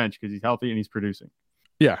on your bench because he's healthy and he's producing.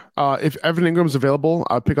 Yeah. If Evan Ingram's available,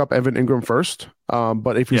 I'll pick up Evan Ingram first.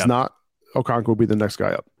 But if he's not, Okonkwo will be the next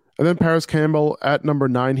guy up. And then Paris Campbell at number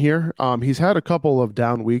 9 here. He's had a couple of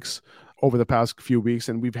down weeks over the past few weeks,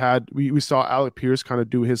 and we saw Alec Pierce kind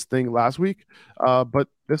of do his thing last week. But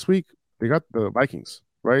this week they got the Vikings,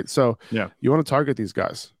 right? So you want to target these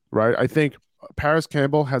guys, right? I think Paris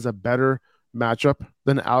Campbell has a better matchup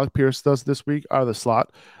than Alec Pierce does this week out of the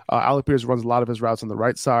slot. Alec Pierce runs a lot of his routes on the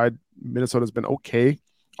right side. Minnesota's been okay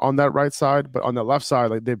on that right side, but on the left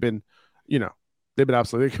side, like they've been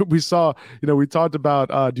absolutely. We saw, we talked about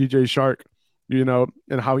DJ Shark,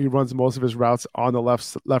 and how he runs most of his routes on the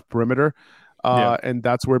left perimeter, and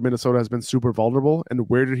that's where Minnesota has been super vulnerable. And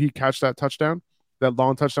where did he catch that touchdown? That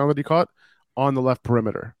long touchdown that he caught on the left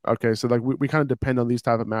perimeter. Okay, so like we kind of depend on these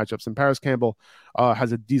type of matchups, and Paris Campbell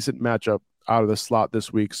has a decent matchup out of the slot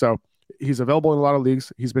this week, so he's available in a lot of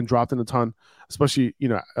leagues. He's been dropped in a ton, especially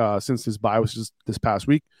since his bye was just this past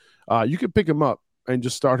week. You could pick him up and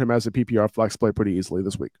just start him as a PPR flex play pretty easily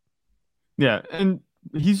this week. Yeah, and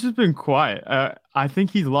he's just been quiet. I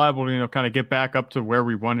think he's liable to kind of get back up to where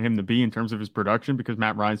we wanted him to be in terms of his production, because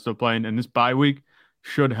Matt Ryan's still playing, and this bye week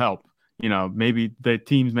should help. Maybe the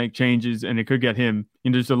teams make changes, and it could get him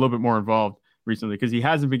just a little bit more involved recently, because he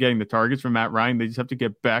hasn't been getting the targets from Matt Ryan. They just have to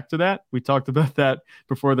get back to that. We talked about that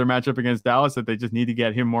before their matchup against Dallas, that they just need to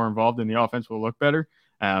get him more involved, and the offense will look better.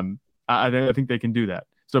 I think they can do that.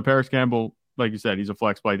 So Paris Campbell, like you said, he's a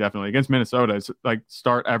flex play definitely. Against Minnesota, it's like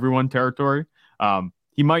start everyone territory.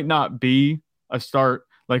 He might not be a start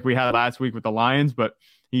like we had last week with the Lions, but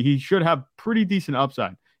he should have pretty decent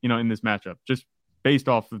upside, in this matchup, just based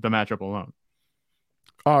off of the matchup alone.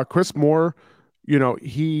 Chris Moore,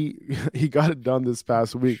 he got it done this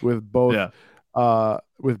past week with both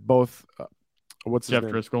what's his Jeff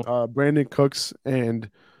name? Driscoll, Brandon Cooks and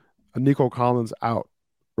Nico Collins out,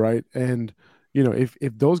 right? And if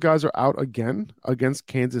those guys are out again against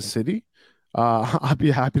Kansas City, I'd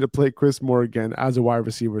be happy to play Chris Moore again as a wide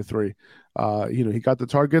receiver 3. He got the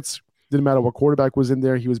targets. Didn't matter what quarterback was in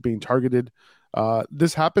there, he was being targeted.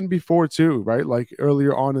 This happened before too, right? Like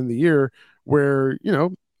earlier on in the year, where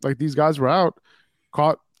like these guys were out,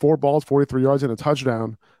 caught 4 balls, 43 yards, and a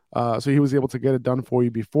touchdown. So he was able to get it done for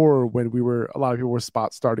you before, when a lot of people were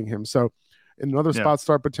spot starting him. So in another spot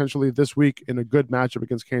start potentially this week in a good matchup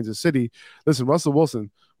against Kansas City. Listen, Russell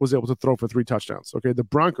Wilson was able to throw for 3 touchdowns. Okay, the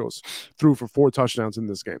Broncos threw for 4 touchdowns in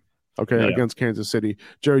this game. Okay, against Kansas City.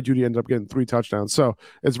 Jerry Jeudy ended up getting 3 touchdowns. So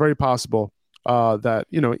it's very possible that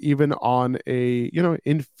even on a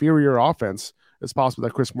inferior offense, it's possible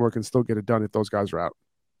that Chris Moore can still get it done if those guys are out.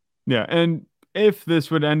 Yeah, and if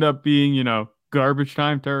this would end up being garbage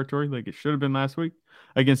time territory like it should have been last week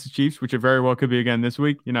against the Chiefs, which it very well could be again this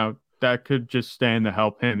week, that could just stand to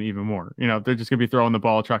help him even more. They're just going to be throwing the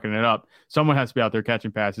ball, trucking it up. Someone has to be out there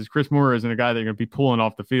catching passes. Chris Moore isn't a guy they're going to be pulling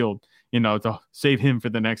off the field, to save him for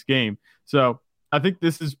the next game. So I think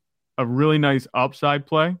this is a really nice upside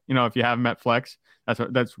play. If you have him at flex,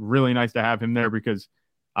 that's really nice to have him there, because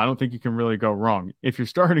I don't think you can really go wrong. If you're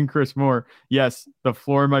starting Chris Moore, yes, the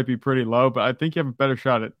floor might be pretty low, but I think you have a better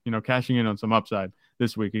shot at, cashing in on some upside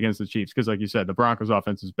this week against the Chiefs. Because like you said, the Broncos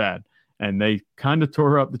offense is bad, and they kind of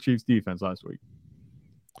tore up the Chiefs defense last week.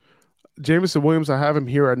 Jameson Williams, I have him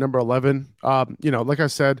here at number 11. Like I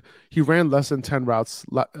said, he ran less than 10 routes,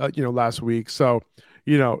 last week. So,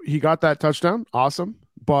 he got that touchdown. Awesome.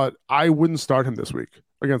 But I wouldn't start him this week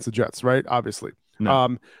against the Jets, right? Obviously.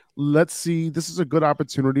 No. Let's see. This is a good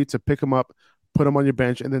opportunity to pick him up, put him on your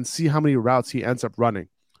bench, and then see how many routes he ends up running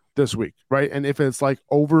this week, right? And if it's like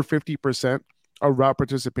over 50% of route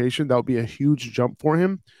participation, that would be a huge jump for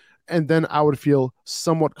him. And then I would feel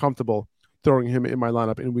somewhat comfortable throwing him in my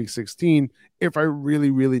lineup in week 16 if I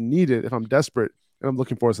really, really need it, if I'm desperate and I'm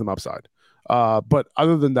looking for some upside. But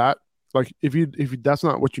other than that, like if that's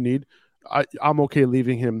not what you need, I'm okay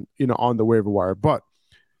leaving him, on the waiver wire. But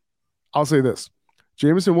I'll say this.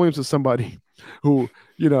 Jameson Williams is somebody who,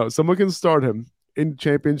 someone can start him in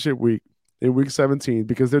championship week, in week 17,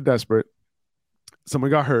 because they're desperate. Someone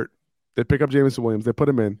got hurt. They pick up Jameson Williams. They put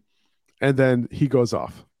him in, and then he goes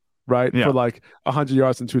off, right? Yeah. For like 100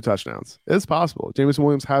 yards and 2 touchdowns. It's possible. Jameson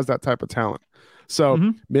Williams has that type of talent.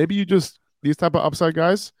 So maybe you just, these type of upside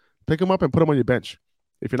guys, pick him up and put him on your bench.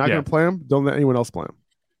 If you're not going to play him, don't let anyone else play him.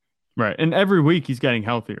 Right. And every week he's getting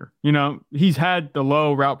healthier. He's had the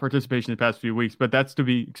low route participation the past few weeks, but that's to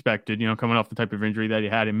be expected, coming off the type of injury that he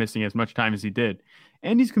had and missing as much time as he did.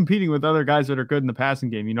 And he's competing with other guys that are good in the passing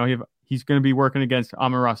game. He's going to be working against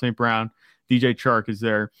Amon-Ra St. Brown. DJ Chark is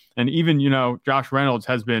there. And even, Josh Reynolds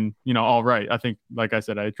has been, all right. I think, like I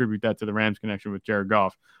said, I attribute that to the Rams connection with Jared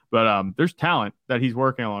Goff. But there's talent that he's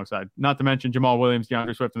working alongside. Not to mention Jamal Williams,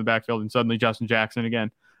 DeAndre Swift in the backfield, and suddenly Justin Jackson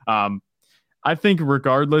again. I think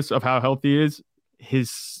regardless of how healthy he is,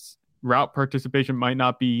 his route participation might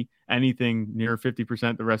not be anything near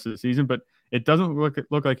 50% the rest of the season, but it doesn't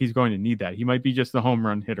look like he's going to need that. He might be just the home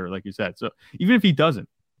run hitter, like you said. So even if he doesn't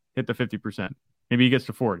hit the 50%, maybe he gets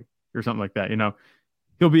to 40 or something like that,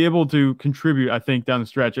 he'll be able to contribute, I think, down the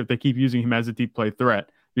stretch if they keep using him as a deep play threat,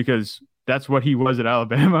 because that's what he was at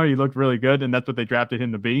Alabama. He looked really good, and that's what they drafted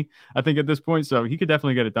him to be, I think, at this point. So he could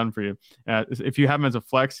definitely get it done for you. If you have him as a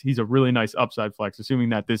flex, he's a really nice upside flex, assuming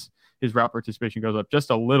that his route participation goes up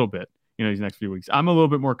just a little bit, these next few weeks. I'm a little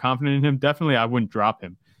bit more confident in him. Definitely, I wouldn't drop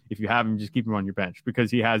him. If you have him, just keep him on your bench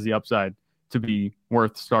because he has the upside to be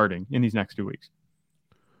worth starting in these next 2 weeks.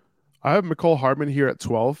 I have Mecole Hardman here at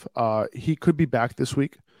 12. He could be back this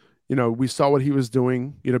week. We saw what he was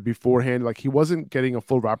doing, beforehand. Like, he wasn't getting a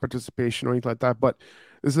full route participation or anything like that, but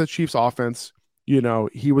this is the Chiefs offense.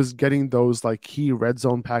 He was getting those like key red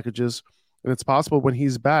zone packages, and it's possible when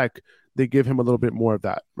he's back, they give him a little bit more of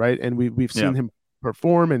that, right? And we've seen him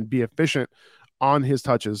perform and be efficient on his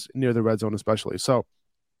touches near the red zone, especially. So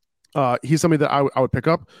he's somebody that I would pick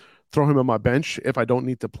up, throw him on my bench if I don't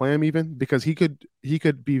need to play him even, because he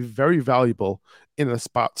could be very valuable in a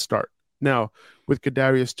spot start. Now, with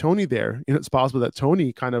Kadarius Toney there, it's possible that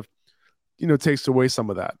Toney kind of, takes away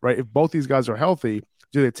some of that, right? If both these guys are healthy,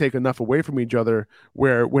 do they take enough away from each other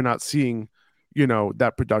where we're not seeing,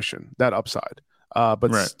 that production, that upside?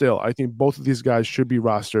 But still, I think both of these guys should be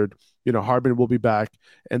rostered. Hardman will be back,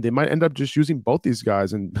 and they might end up just using both these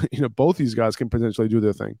guys, and both these guys can potentially do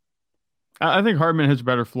their thing. I think Hardman has a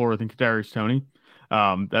better floor than Kadarius Toney.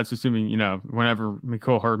 That's assuming, whenever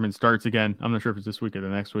Mecole Hardman starts again, I'm not sure if it's this week or the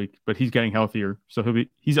next week, but he's getting healthier. So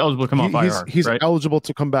he's eligible to come off IR. He's right? eligible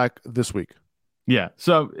to come back this week. Yeah.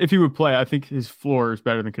 So if he would play, I think his floor is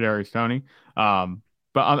better than Kadarius Toney. But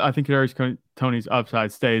I think Kadarius Toney's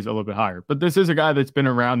upside stays a little bit higher. But this is a guy that's been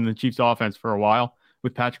around in the Chiefs offense for a while,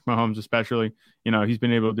 with Patrick Mahomes especially. He's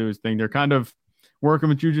been able to do his thing. They're kind of working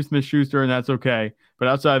with Juju Smith-Schuster, and that's okay. But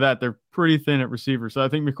outside of that, they're pretty thin at receiver. So I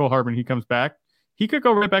think Mecole Hardman, he comes back, he could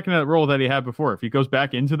go right back into that role that he had before. If he goes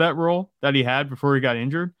back into that role that he had before he got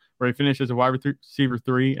injured, where he finished as a wide receiver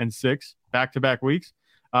 3 and 6 back-to-back weeks,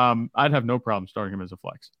 I'd have no problem starting him as a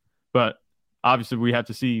flex. But obviously, we have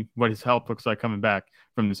to see what his health looks like coming back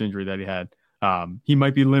from this injury that he had. He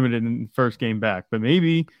might be limited in the first game back, but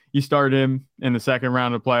maybe you start him in the second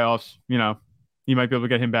round of playoffs. You might be able to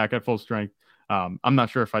get him back at full strength. I'm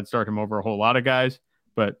not sure if I'd start him over a whole lot of guys,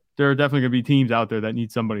 but there are definitely going to be teams out there that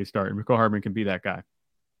need somebody to start, and Mecole Hardman can be that guy.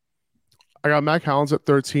 I got Mac Hollins at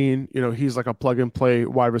 13. He's like a plug-and-play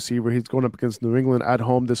wide receiver. He's going up against New England at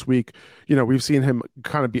home this week. We've seen him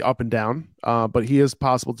kind of be up and down, but he is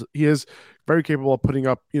very capable of putting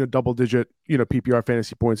up, double-digit, PPR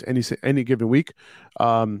fantasy points any given week.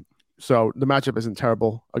 So the matchup isn't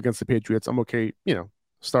terrible against the Patriots. I'm okay,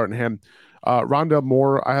 starting him. Rondale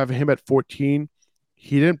Moore, I have him at 14.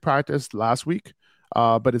 He didn't practice last week,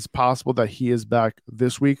 but it's possible that he is back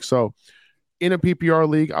this week. So in a PPR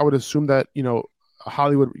league, I would assume that,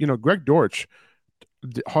 Hollywood, Greg Dortch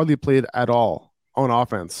hardly played at all on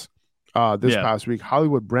offense this past week.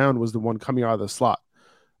 Hollywood Brown was the one coming out of the slot,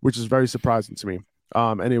 which is very surprising to me.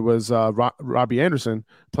 And it was Robbie Anderson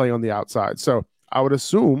playing on the outside. So I would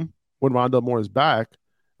assume when Rondale Moore is back,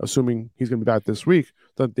 assuming he's going to be back this week,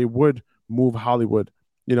 that they would move Hollywood,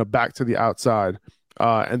 back to the outside,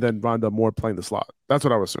 and then Rondale Moore playing the slot. That's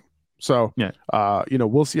what I would assume. So,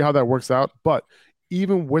 we'll see how that works out. But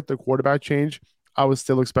even with the quarterback change, I would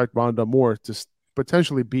still expect Rondale Moore to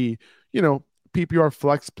potentially be, PPR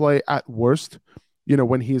flex play at worst,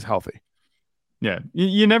 when he's healthy. Yeah,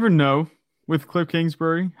 you never know with Cliff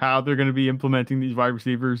Kingsbury how they're going to be implementing these wide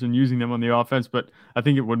receivers and using them on the offense. But I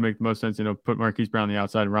think it would make the most sense, put Marquise Brown on the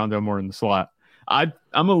outside and Rondale Moore in the slot. I'm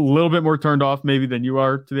a little bit more turned off maybe than you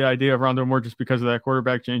are to the idea of Rondale Moore just because of that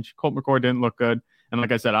quarterback change. Colt McCoy didn't look good. And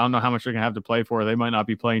like I said, I don't know how much they're going to have to play for. They might not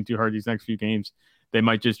be playing too hard these next few games. They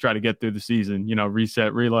might just try to get through the season,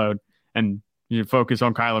 reset, reload, and focus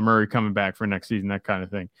on Kyler Murray coming back for next season, that kind of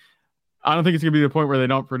thing. I don't think it's going to be the point where they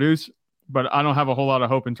don't produce, but I don't have a whole lot of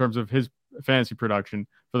hope in terms of his fantasy production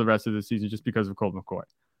for the rest of the season just because of Colt McCoy.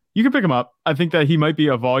 You can pick him up. I think that he might be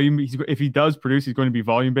a volume. If he does produce, he's going to be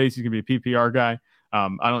volume-based. He's going to be a PPR guy.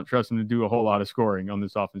 I don't trust him to do a whole lot of scoring on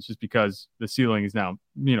this offense just because the ceiling is now,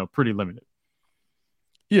 pretty limited.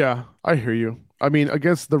 Yeah, I hear you. I mean,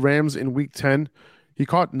 against the Rams in Week 10, he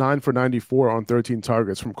caught 9 for 94 on 13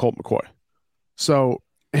 targets from Colt McCoy. So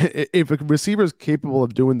if a receiver is capable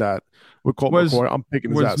of doing that with Colt McCoy, I'm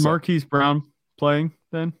picking his ass. Was Marquise Brown playing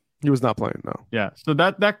then? He was not playing, no. Yeah, so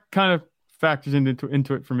that kind of factors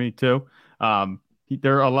into it for me too.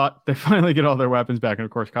 They're a lot. They finally get all their weapons back, and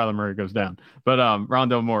of course, Kyler Murray goes down. But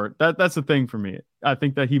Rondale Moore, that's the thing for me. I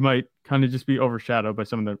think that he might kind of just be overshadowed by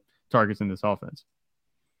some of the targets in this offense.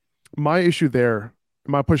 My issue there,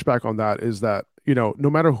 my pushback on that is that, no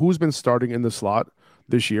matter who's been starting in the slot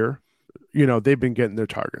this year, they've been getting their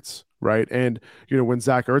targets, right? And, when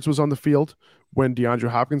Zach Ertz was on the field, when DeAndre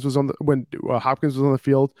Hopkins was when Hopkins was on the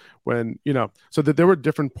field, so that there were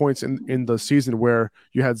different points in the season where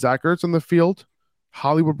you had Zach Ertz on the field,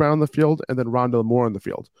 Hollywood Brown on the field, and then Rondale Moore on the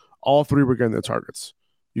field. All three were getting their targets.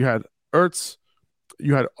 You had Ertz,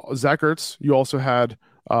 you had Zach Ertz, you also had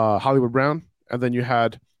Hollywood Brown, and then you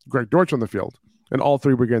had Greg Dortch on the field, and all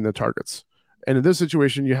three were getting their targets. And in this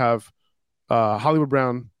situation, you have Hollywood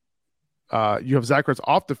Brown, you have Zach Ertz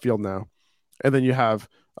off the field now, and then you have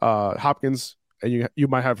Hopkins, and you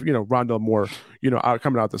might have Rondale Moore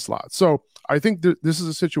coming out the slot. So I think this is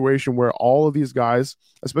a situation where all of these guys,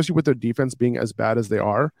 especially with their defense being as bad as they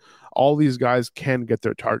are, all these guys can get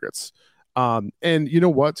their targets. And you know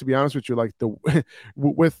what? To be honest with you, like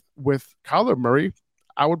with Kyler Murray,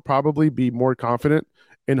 I would probably be more confident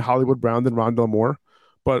in Hollywood Brown than Rondale Moore,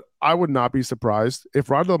 but I would not be surprised if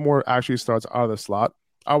Rondale Moore actually starts out of the slot.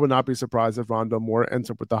 I would not be surprised if Rondale Moore ends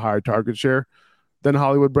up with the higher target share than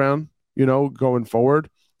Hollywood Brown, going forward,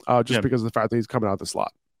 because of the fact that he's coming out the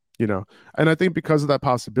slot, and I think because of that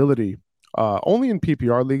possibility, only in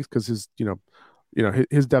PPR leagues, because his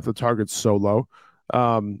depth of target's so low,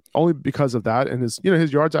 only because of that, and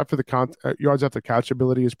his yards after the catch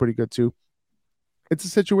ability is pretty good too. It's a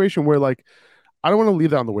situation where I don't want to leave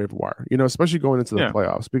that on the waiver wire, especially going into the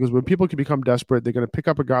playoffs, because when people can become desperate, they're going to pick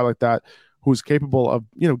up a guy like that who's capable of,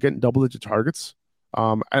 getting double-digit targets.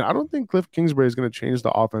 And I don't think Cliff Kingsbury is going to change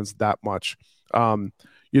the offense that much. I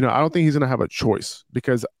don't think he's going to have a choice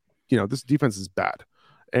because, this defense is bad.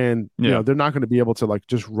 And, they're not going to be able to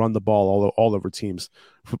just run the ball all over teams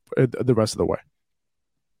the rest of the way.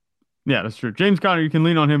 Yeah, that's true. James Conner, you can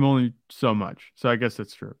lean on him only so much. So I guess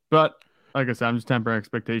that's true. But like I said, I'm just tempering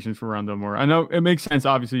expectations for Rondale Moore. I know it makes sense.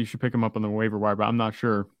 Obviously, you should pick him up on the waiver wire, but I'm not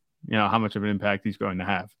sure, how much of an impact he's going to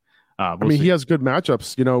have. He has good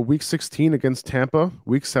matchups. Week 16 against Tampa,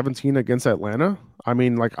 week 17 against Atlanta. Out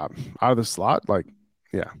of the slot, I'm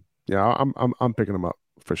picking him up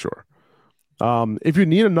for sure. If you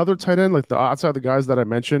need another tight end, outside the guys that I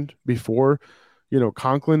mentioned before,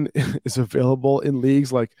 Conklin is available in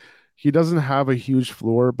leagues. He doesn't have a huge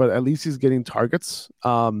floor, but at least he's getting targets.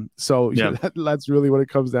 That's really what it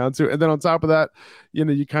comes down to. And then on top of that,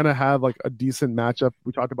 you kind of have a decent matchup.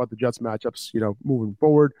 We talked about the Jets matchups, moving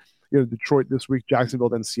forward. Detroit this week, Jacksonville,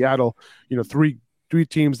 then Seattle. Three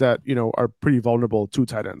teams that are pretty vulnerable to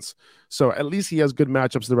tight ends. So at least he has good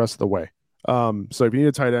matchups the rest of the way. So if you need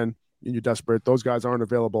a tight end and you're desperate, those guys aren't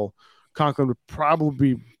available. Conklin would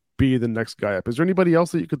probably be the next guy up. Is there anybody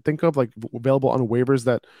else that you could think of available on waivers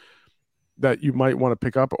that you might want to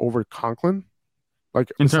pick up over Conklin?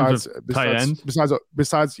 In terms of tight ends? Besides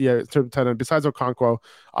Okonkwo,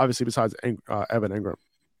 obviously besides Evan Ingram.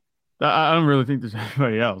 I don't really think there's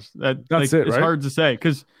anybody else. That's it, It's right? hard to say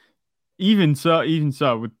because even so,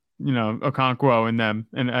 with Okonkwo and them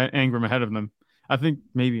and Ingram ahead of them, I think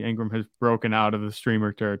maybe Ingram has broken out of the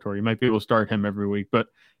streamer territory. You might be able to start him every week, but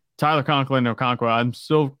Tyler Conklin and Okonkwo, I'm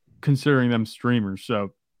still considering them streamers.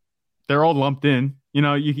 So they're all lumped in.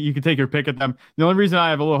 You can take your pick at them. The only reason I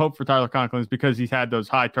have a little hope for Tyler Conklin is because he's had those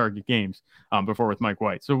high target games before with Mike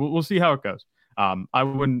White. So we'll see how it goes. I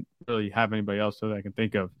wouldn't really have anybody else that I can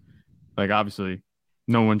think of. Obviously,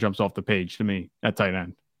 no one jumps off the page to me at tight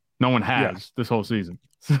end. No one has this whole season.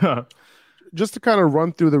 So, just to kind of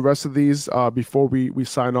run through the rest of these before we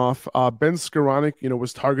sign off, Ben Skoranek,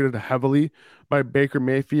 was targeted heavily by Baker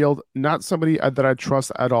Mayfield. Not somebody that I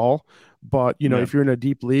trust at all. But, if you're in a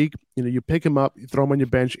deep league, you pick him up, you throw him on your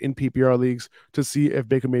bench in PPR leagues to see if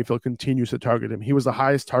Baker Mayfield continues to target him. He was the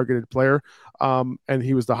highest targeted player, and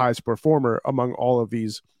he was the highest performer among all of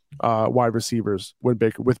these wide receivers with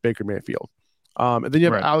Baker Mayfield. And then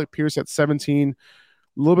you have Alec Pierce at 17.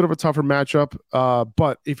 A little bit of a tougher matchup,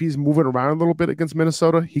 but if he's moving around a little bit against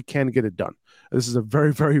Minnesota, he can get it done. This is a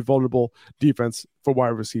very, very vulnerable defense for wide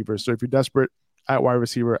receivers. So if you're desperate at wide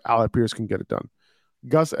receiver, Alec Pierce can get it done.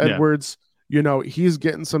 Gus Edwards, he's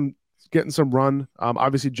getting some run.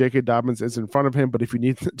 Obviously, J.K. Dobbins is in front of him, but if you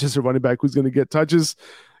need just a running back who's going to get touches,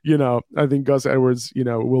 I think Gus Edwards,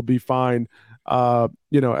 will be fine. As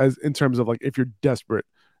in terms of if you're desperate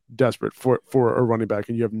for a running back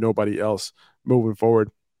and you have nobody else moving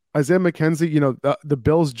forward. Isaiah McKenzie, the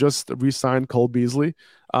Bills just re-signed Cole Beasley.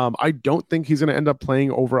 I don't think he's going to end up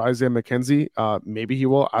playing over Isaiah McKenzie. Maybe he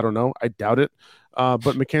will. I don't know. I doubt it. But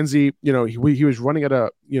McKenzie, he was running at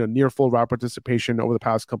a near full route participation over the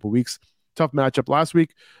past couple of weeks. Tough matchup last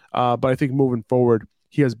week, but I think moving forward,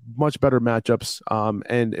 he has much better matchups.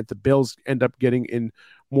 And if the Bills end up getting in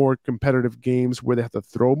more competitive games where they have to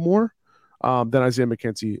throw more, then Isaiah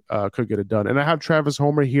McKenzie could get it done. And I have Travis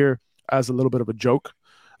Homer here as a little bit of a joke.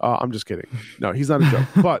 I'm just kidding. No, he's not a joke.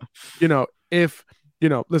 But,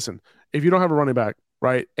 listen, if you don't have a running back,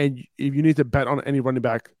 right, and if you need to bet on any running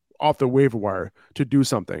back off the waiver wire to do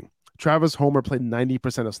something, Travis Homer played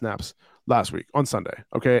 90% of snaps last week on Sunday.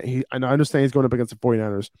 Okay. And I understand he's going up against the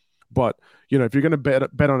 49ers, but, if you're going to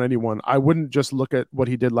bet on anyone, I wouldn't just look at what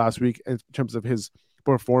he did last week in terms of his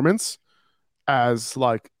performance as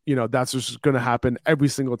like, that's just going to happen every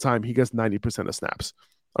single time he gets 90% of snaps.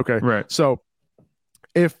 Okay. Right. So,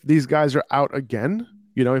 if these guys are out again,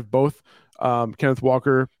 if both Kenneth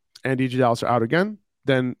Walker and DJ Dallas are out again,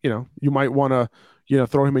 then, you might want to,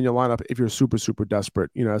 throw him in your lineup if you're super, super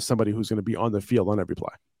desperate, as somebody who's going to be on the field on every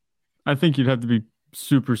play. I think you'd have to be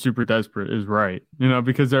super, super desperate is right,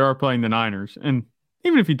 because they are playing the Niners. And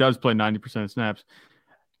even if he does play 90% of snaps,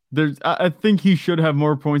 I think he should have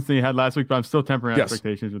more points than he had last week, but I'm still tempering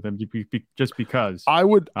expectations with him just because. I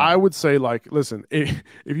would say, like, listen, if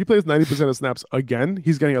he plays 90% of snaps again,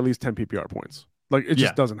 he's getting at least 10 PPR points. Like, it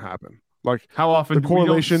just doesn't happen. Like, how often the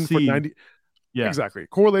correlation for 90? Yeah, exactly.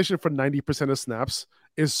 Correlation for 90% of snaps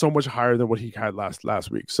is so much higher than what he had last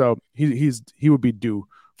week. So he would be due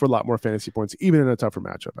for a lot more fantasy points, even in a tougher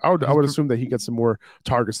matchup. I would assume that he gets some more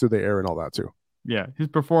targets through the air and all that too. Yeah, his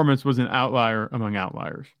performance was an outlier among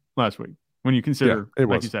outliers last week when you consider,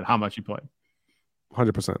 like you said, how much he played.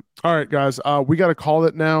 100%. All right, guys, we got to call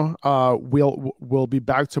it now. We'll be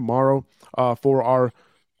back tomorrow for our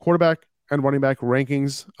quarterback and running back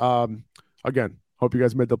rankings. Again, hope you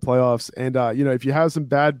guys made the playoffs. And if you have some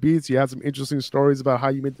bad beats, you have some interesting stories about how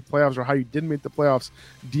you made the playoffs or how you didn't make the playoffs,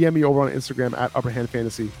 DM me over on Instagram at Upper Hand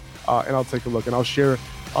Fantasy, and I'll take a look and I'll share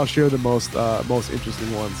the most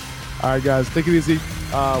interesting ones. All right, guys, take it easy.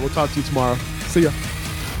 We'll talk to you tomorrow. See ya.